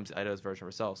 she becomes Idaho's version of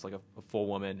herself, so like a full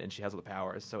woman, and she has all the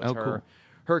powers. So it's Oh, cool.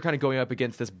 her kind of going up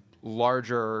against this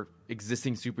larger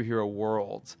existing superhero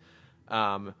world.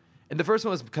 And the first one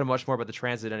was kind of much more about the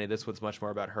trans identity. This one's much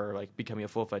more about her like becoming a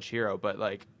full-fledged hero. But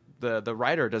like the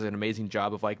writer does an amazing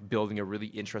job of like building a really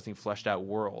interesting, fleshed out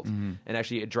world, and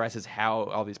actually addresses how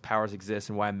all these powers exist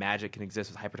and why magic can exist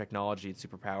with hyper-technology and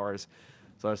superpowers,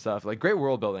 so other stuff. Like great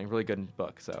world building, really good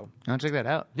book. So I'll check that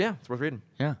out. yeah, it's worth reading.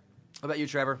 Yeah. How about you,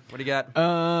 Trevor? What do you got?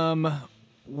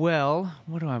 Well,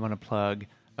 what do I want to plug?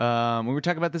 We were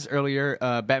talking about this earlier.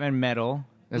 Batman Metal.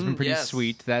 That's been pretty yes.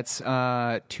 sweet. That's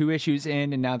 2 issues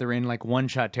in, and now they're in like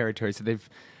one-shot territory. So they've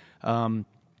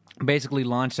basically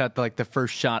launched out the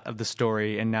first shot of the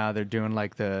story, and now they're doing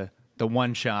like the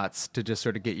one-shots to just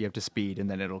sort of get you up to speed, and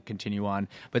then it'll continue on.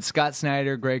 But Scott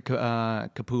Snyder, Greg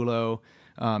Capullo,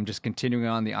 just continuing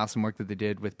on the awesome work that they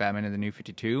did with Batman and the New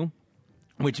 52,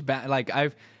 which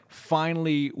I've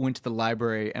finally went to the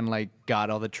library and like got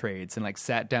all the trades and like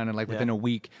sat down and like within a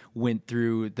week went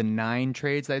through the 9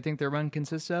 trades that I think their run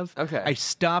consists of. Okay. I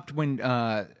stopped when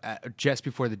just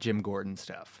before the Jim Gordon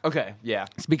stuff. Okay, yeah.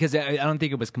 It's because I don't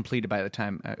think it was completed by the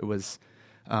time it was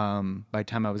by the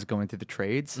time I was going through the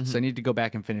trades. So I need to go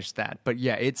back and finish that. But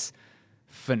yeah, it's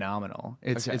phenomenal.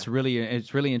 It's really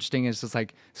interesting. It's just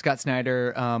like Scott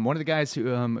Snyder, one of the guys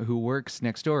who works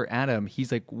next door, Adam.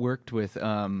 He's like worked with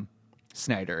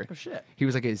Snyder. Oh shit. He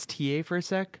was like his TA for a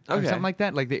sec or Okay. something like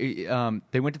that. Like they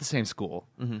went to the same school,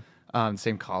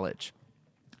 same college,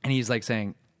 and he's like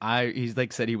saying he's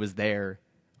like said he was there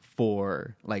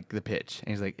for like the pitch,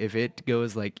 and he's like if it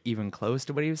goes like even close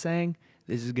to what he was saying,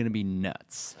 this is gonna be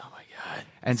nuts. Oh my god.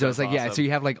 And so it's like, yeah, awesome. so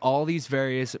you have like all these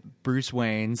various Bruce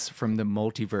Waynes from the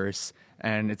multiverse,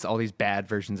 and it's all these bad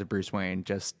versions of Bruce Wayne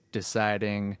just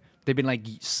deciding. They've been like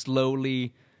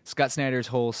slowly, Scott Snyder's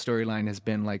whole storyline has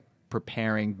been like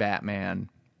preparing Batman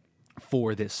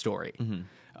for this story.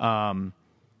 And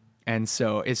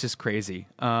so it's just crazy.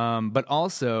 But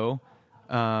also,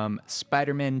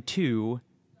 Spider-Man 2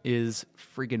 is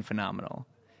freaking phenomenal.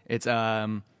 It's,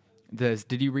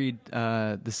 did you read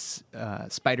this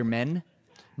Spider-Man?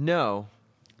 No.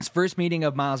 It's first meeting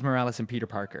of Miles Morales and Peter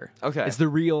Parker. Okay. It's the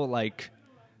real, like,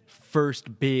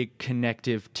 first big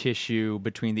connective tissue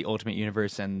between the Ultimate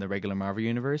Universe and the regular Marvel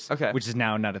Universe. Okay. Which is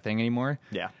now not a thing anymore.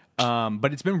 Yeah.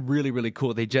 But it's been really, really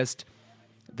cool. The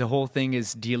whole thing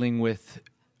is dealing with,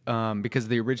 because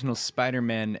the original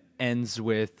Spider-Man ends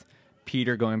with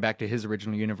Peter going back to his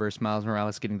original universe, Miles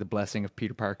Morales getting the blessing of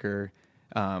Peter Parker,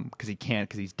 because he can't,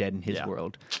 because he's dead in his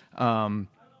world.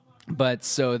 But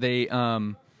so they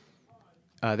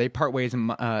part ways,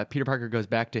 and Peter Parker goes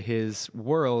back to his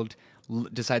world,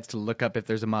 decides to look up if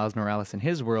there's a Miles Morales in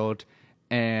his world,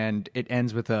 and it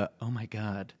ends with a, oh my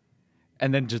God.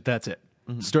 And then just that's it.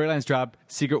 Storylines drop,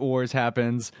 Secret Wars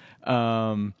happens,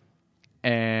 and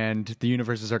the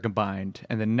universes are combined.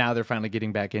 And then now they're finally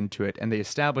getting back into it. And they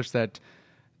established that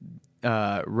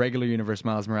regular universe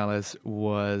Miles Morales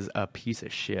was a piece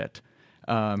of shit.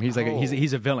 He's like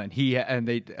he's a villain.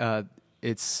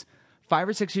 It's 5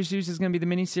 or 6 issues is going to be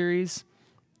the miniseries.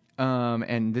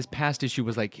 And this past issue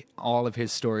was like all of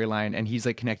his storyline, and he's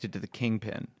like connected to the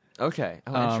Kingpin. Okay.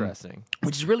 Oh, interesting.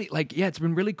 Which is really like, yeah, it's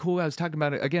been really cool. I was talking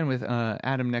about it again with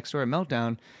Adam next door at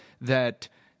Meltdown, that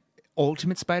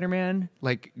Ultimate Spider-Man,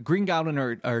 like Green Goblin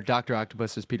or Dr.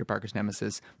 Octopus is Peter Parker's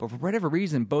nemesis, but for whatever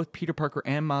reason, both Peter Parker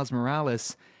and Miles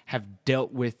Morales have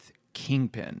dealt with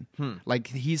Kingpin. Like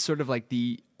he's sort of like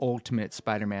the ultimate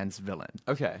Spider-Man's villain.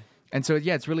 Okay. And so,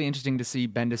 yeah, it's really interesting to see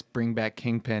Bendis bring back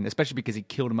Kingpin, especially because he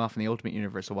killed him off in the Ultimate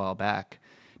Universe a while back,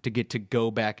 to get to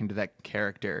go back into that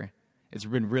character. It's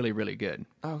been really, really good.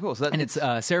 Oh, cool. So And it's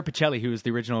Sarah Pichelli, who was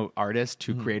the original artist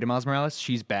who created Miles Morales.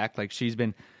 She's back. Like, she's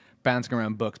been bouncing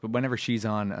around books, but whenever she's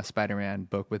on a Spider-Man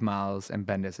book with Miles and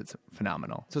Bendis, it's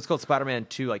phenomenal. So it's called Spider-Man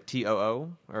 2, like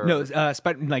T-O-O? Or? No,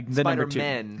 like the number 2.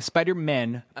 Spider-Men.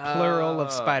 Spider-Men, plural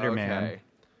of Spider-Man.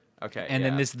 Okay. And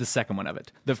then this is the second one of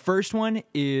it. The first one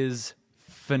is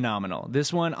phenomenal.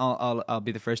 This one, I'll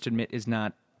be the first to admit, is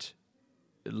not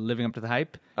living up to the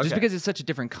hype, just Okay. because it's such a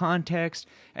different context,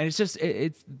 and it's just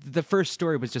it's the first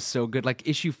story was just so good. Like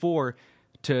issue 4,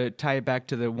 to tie it back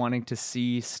to the wanting to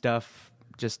see stuff,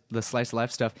 just the slice of life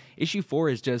stuff. Issue 4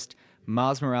 is just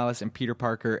Miles Morales and Peter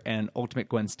Parker and Ultimate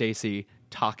Gwen Stacy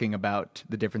talking about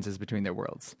the differences between their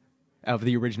worlds of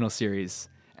the original series.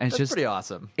 And it's That's just pretty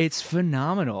awesome. It's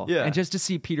phenomenal. Yeah. And just to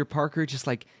see Peter Parker just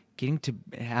like getting to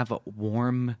have a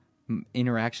warm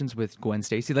interactions with Gwen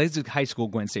Stacy. Like, this is high school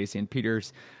Gwen Stacy, and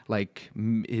Peter's like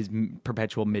his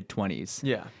perpetual mid-20s.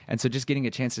 Yeah. And so just getting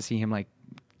a chance to see him like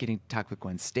getting to talk with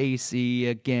Gwen Stacy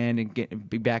again and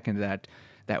be back into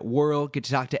that world. Get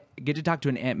to talk to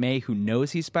an Aunt May who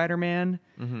knows he's Spider-Man.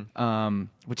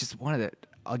 Which is one of the,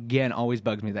 again, always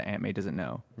bugs me that Aunt May doesn't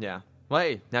know. Yeah. Well,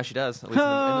 hey, now she does. At least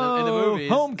in the movies.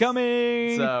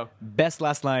 Homecoming. So best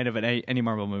last line of any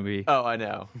Marvel movie, oh, I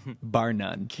know. bar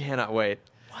none. Cannot wait.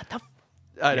 What the?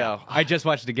 I know. I just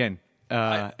watched it again.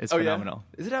 It's phenomenal.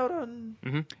 Yeah? Is it out on?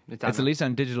 It's at least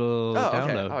on digital Oh, okay.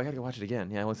 download. Oh, I gotta go watch it again.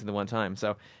 Yeah, I only seen the one time.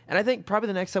 So, and I think probably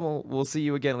the next time we'll see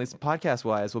you again, at least podcast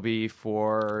wise, will be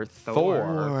for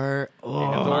Thor.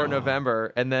 Thor in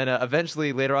November, and then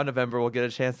eventually later on in November we'll get a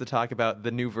chance to talk about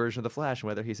the new version of the Flash and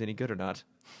whether he's any good or not.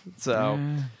 So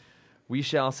we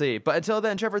shall see. But until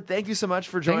then, Trevor, thank you so much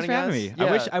for joining Thanks for us. having me.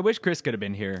 Yeah. I wish Chris could have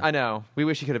been here, I know. We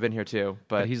wish he could have been here too,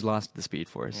 but he's lost the Speed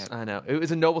Force. I know. It was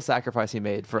a noble sacrifice he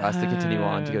made for us to continue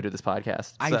on to go do this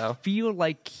podcast. I So. feel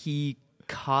like he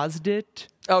caused it.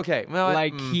 Okay. Well,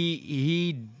 Like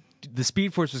he the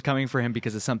Speed Force was coming for him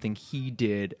because of something he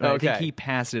did. And I think Okay. he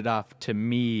passed it off to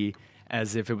me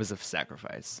as if it was a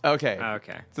sacrifice. Okay.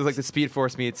 Okay. So it's like the Speed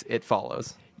Force meets It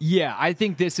Follows. Yeah, I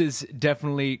think this is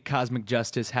definitely cosmic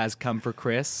justice has come for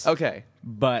Chris. Okay.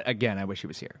 But again, I wish he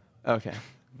was here. Okay.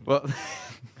 Well,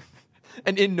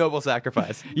 an ignoble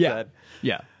sacrifice. Yeah. said.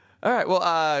 Yeah. All right.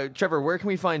 Well, Trevor, where can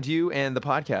we find you and the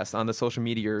podcast on the social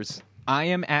meteors? I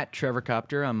am at Trevor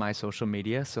Copter on my social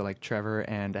media, so like Trevor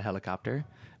and a helicopter.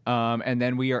 And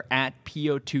then we are at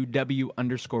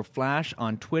PO2W_Flash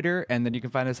on Twitter. And then you can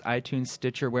find us iTunes,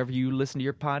 Stitcher, wherever you listen to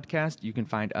your podcast. You can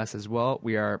find us as well.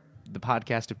 We are the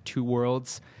podcast of Two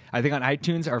Worlds. I think on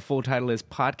iTunes, our full title is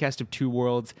Podcast of Two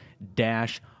Worlds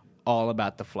 - All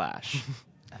About the Flash.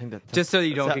 I think that Just so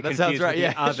you don't get that confused sounds right, with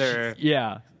yeah. the other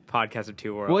Yeah. podcast of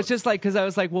Two Worlds. Well, it's just like because I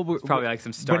was like, well, we're probably like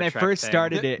some Star when I Trek first thing.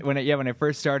 started it. When I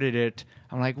first started it,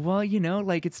 I'm like, well,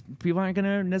 like it's people aren't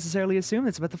gonna necessarily assume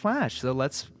it's about the Flash, so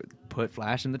let's put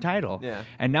Flash in the title. Yeah.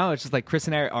 And now it's just like Chris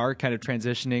and I are kind of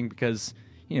transitioning because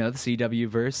the CW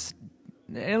verse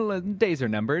days are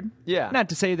numbered. Yeah. Not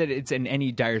to say that it's in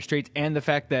any dire straits, and the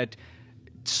fact that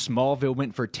Smallville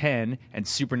went for 10 and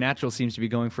Supernatural seems to be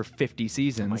going for 50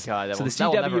 seasons. Oh my God, that so will-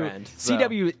 the that will CW never end, so.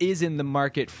 CW is in the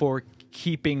market for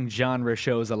keeping genre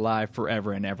shows alive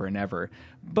forever and ever and ever.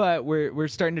 But we're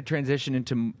starting to transition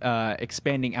into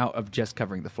expanding out of just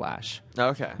covering the Flash.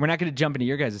 Okay. We're not going to jump into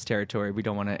your guys' territory. We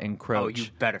don't want to oh, encroach. you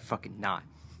better fucking not.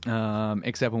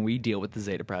 Except when we deal with the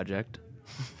Zeta Project.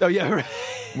 Oh, yeah. Right.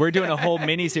 We're doing a whole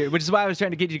mini series, which is why I was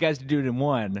trying to get you guys to do it in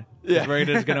one. Yeah. We're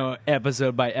just going to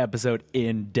episode by episode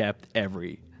in depth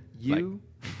every. You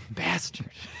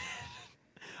bastard.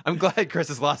 I'm glad Chris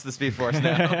has lost the Speed Force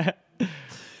now.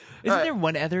 Isn't right. there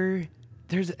one other?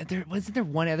 Wasn't there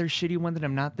one other shitty one that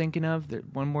I'm not thinking of?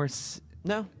 One more.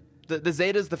 No. The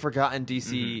Zeta's the forgotten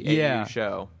DC AU Yeah.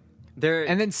 show. There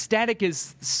And then Static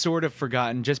is sort of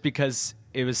forgotten just because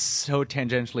it was so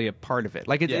tangentially a part of it.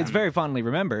 Like Yeah. it's very fondly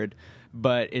remembered,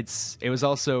 but it was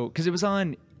also because it was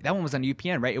on that one was on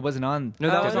UPN, right? It wasn't on. No,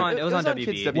 that was on. It was on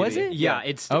Kids WB. Was it? Yeah, Yeah.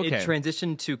 it Okay.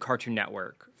 transitioned to Cartoon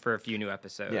Network for a few new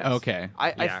episodes. Yes. Okay.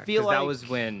 I feel 'cause like that was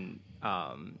when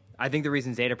I think the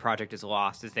reason Zeta Project is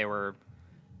lost is there were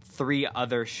 3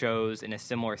 other shows in a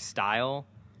similar style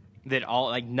that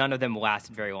none of them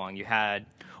lasted very long. You had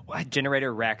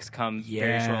Generator Rex come very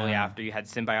Yeah. shortly after. You had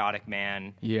Symbiotic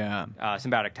Man, Yeah.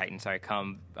 Symbiotic Titan. Sorry,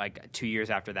 come like 2 years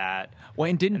after that. Well,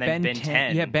 and didn't And then Ben Ben 10?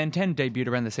 10. Yeah, Ben 10 debuted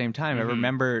around the same time.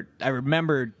 I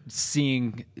remember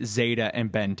seeing Zeta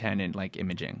and Ben 10 in like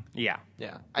imaging. Yeah,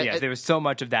 Yeah. there was so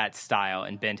much of that style,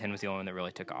 and Ben 10 was the only one that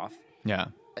really took off. Yeah.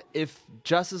 If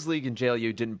Justice League and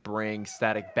JLU didn't bring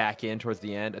Static back in towards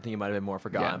the end, I think it might have been more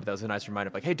forgotten. Yeah. But that was a nice reminder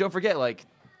of like, hey, don't forget, like,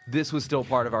 this was still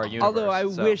part of our universe. Although I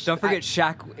So- wish- Don't forget,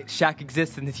 Shaq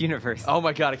exists in this universe. Oh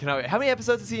my God, I cannot wait. How many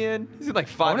episodes is he in? He's in like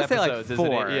 5 I want to say episodes, like isn't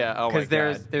 4. he? Yeah. Oh my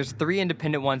God. there's 3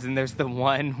 independent ones, and there's the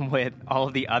one with all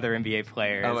of the other NBA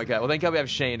players. Oh my God. Well, thank God we have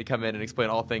Shane to come in and explain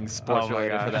all things sports Oh my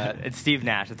related God. for that. It's Steve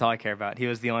Nash. That's all I care about. He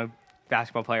was the only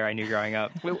basketball player I knew growing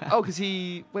up. Wait, because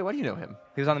why do you know him?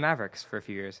 He was on the Mavericks for a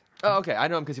few years. Oh, okay. I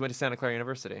know him because he went to Santa Clara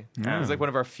University. Oh. He's like one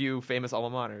of our few famous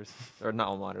alma maters. Or not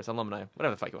alma maters, alumni.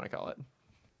 Whatever the fuck you want to call it.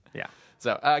 Yeah.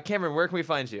 So, Cameron, where can we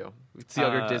find you? See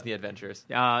all your Disney adventures.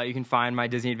 You can find my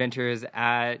Disney adventures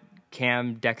at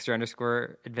Cam Dexter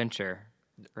 _adventure,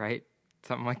 right?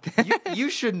 Something like that. You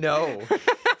should know.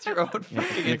 What's your own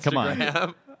fucking Yeah, come on.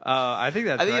 Instagram? I think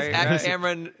that's I think right. it's at right?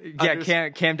 Cameron. Yeah,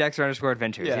 Cam Dexter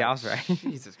 _adventures. Yeah, I was right.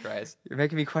 Jesus Christ. You're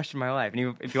making me question my life.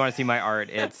 And if you want to see my art,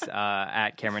 it's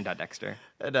at Cameron.Dexter.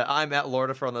 And I'm at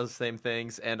Lorda for all those same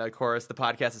things. And of course, the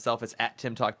podcast itself is at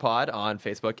Tim Talk Pod on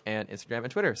Facebook and Instagram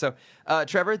and Twitter. So,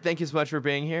 Trevor, thank you so much for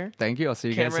being here. Thank you. I'll see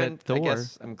you guys Cameron, at Thor. I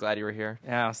guess I'm glad you were here.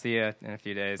 Yeah, I'll see you in a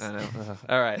few days. I know.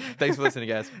 All right. Thanks for listening,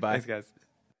 guys. Bye. Thanks, guys.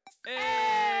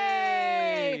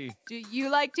 Hey! Do you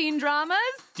like teen dramas?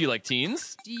 Do you like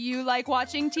teens? Do you like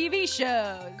watching TV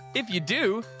shows? If you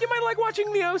do, you might like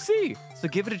watching the OC. So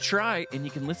give it a try, and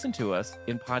you can listen to us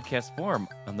in podcast form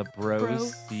on the Bro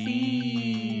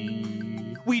C.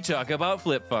 We talk about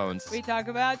flip phones. We talk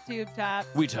about tube tops.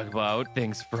 We talk about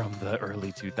things from the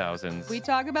early 2000s. We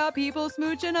talk about people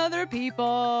smooching other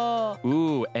people.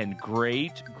 Ooh, and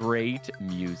great, great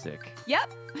music.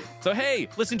 Yep. So hey,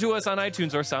 listen to us on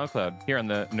iTunes or SoundCloud here on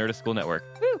the Nerdist School Network.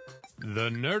 Woo. The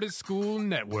Nerdist School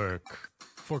Network.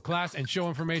 For class and show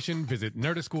information, visit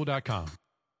nerdistschool.com.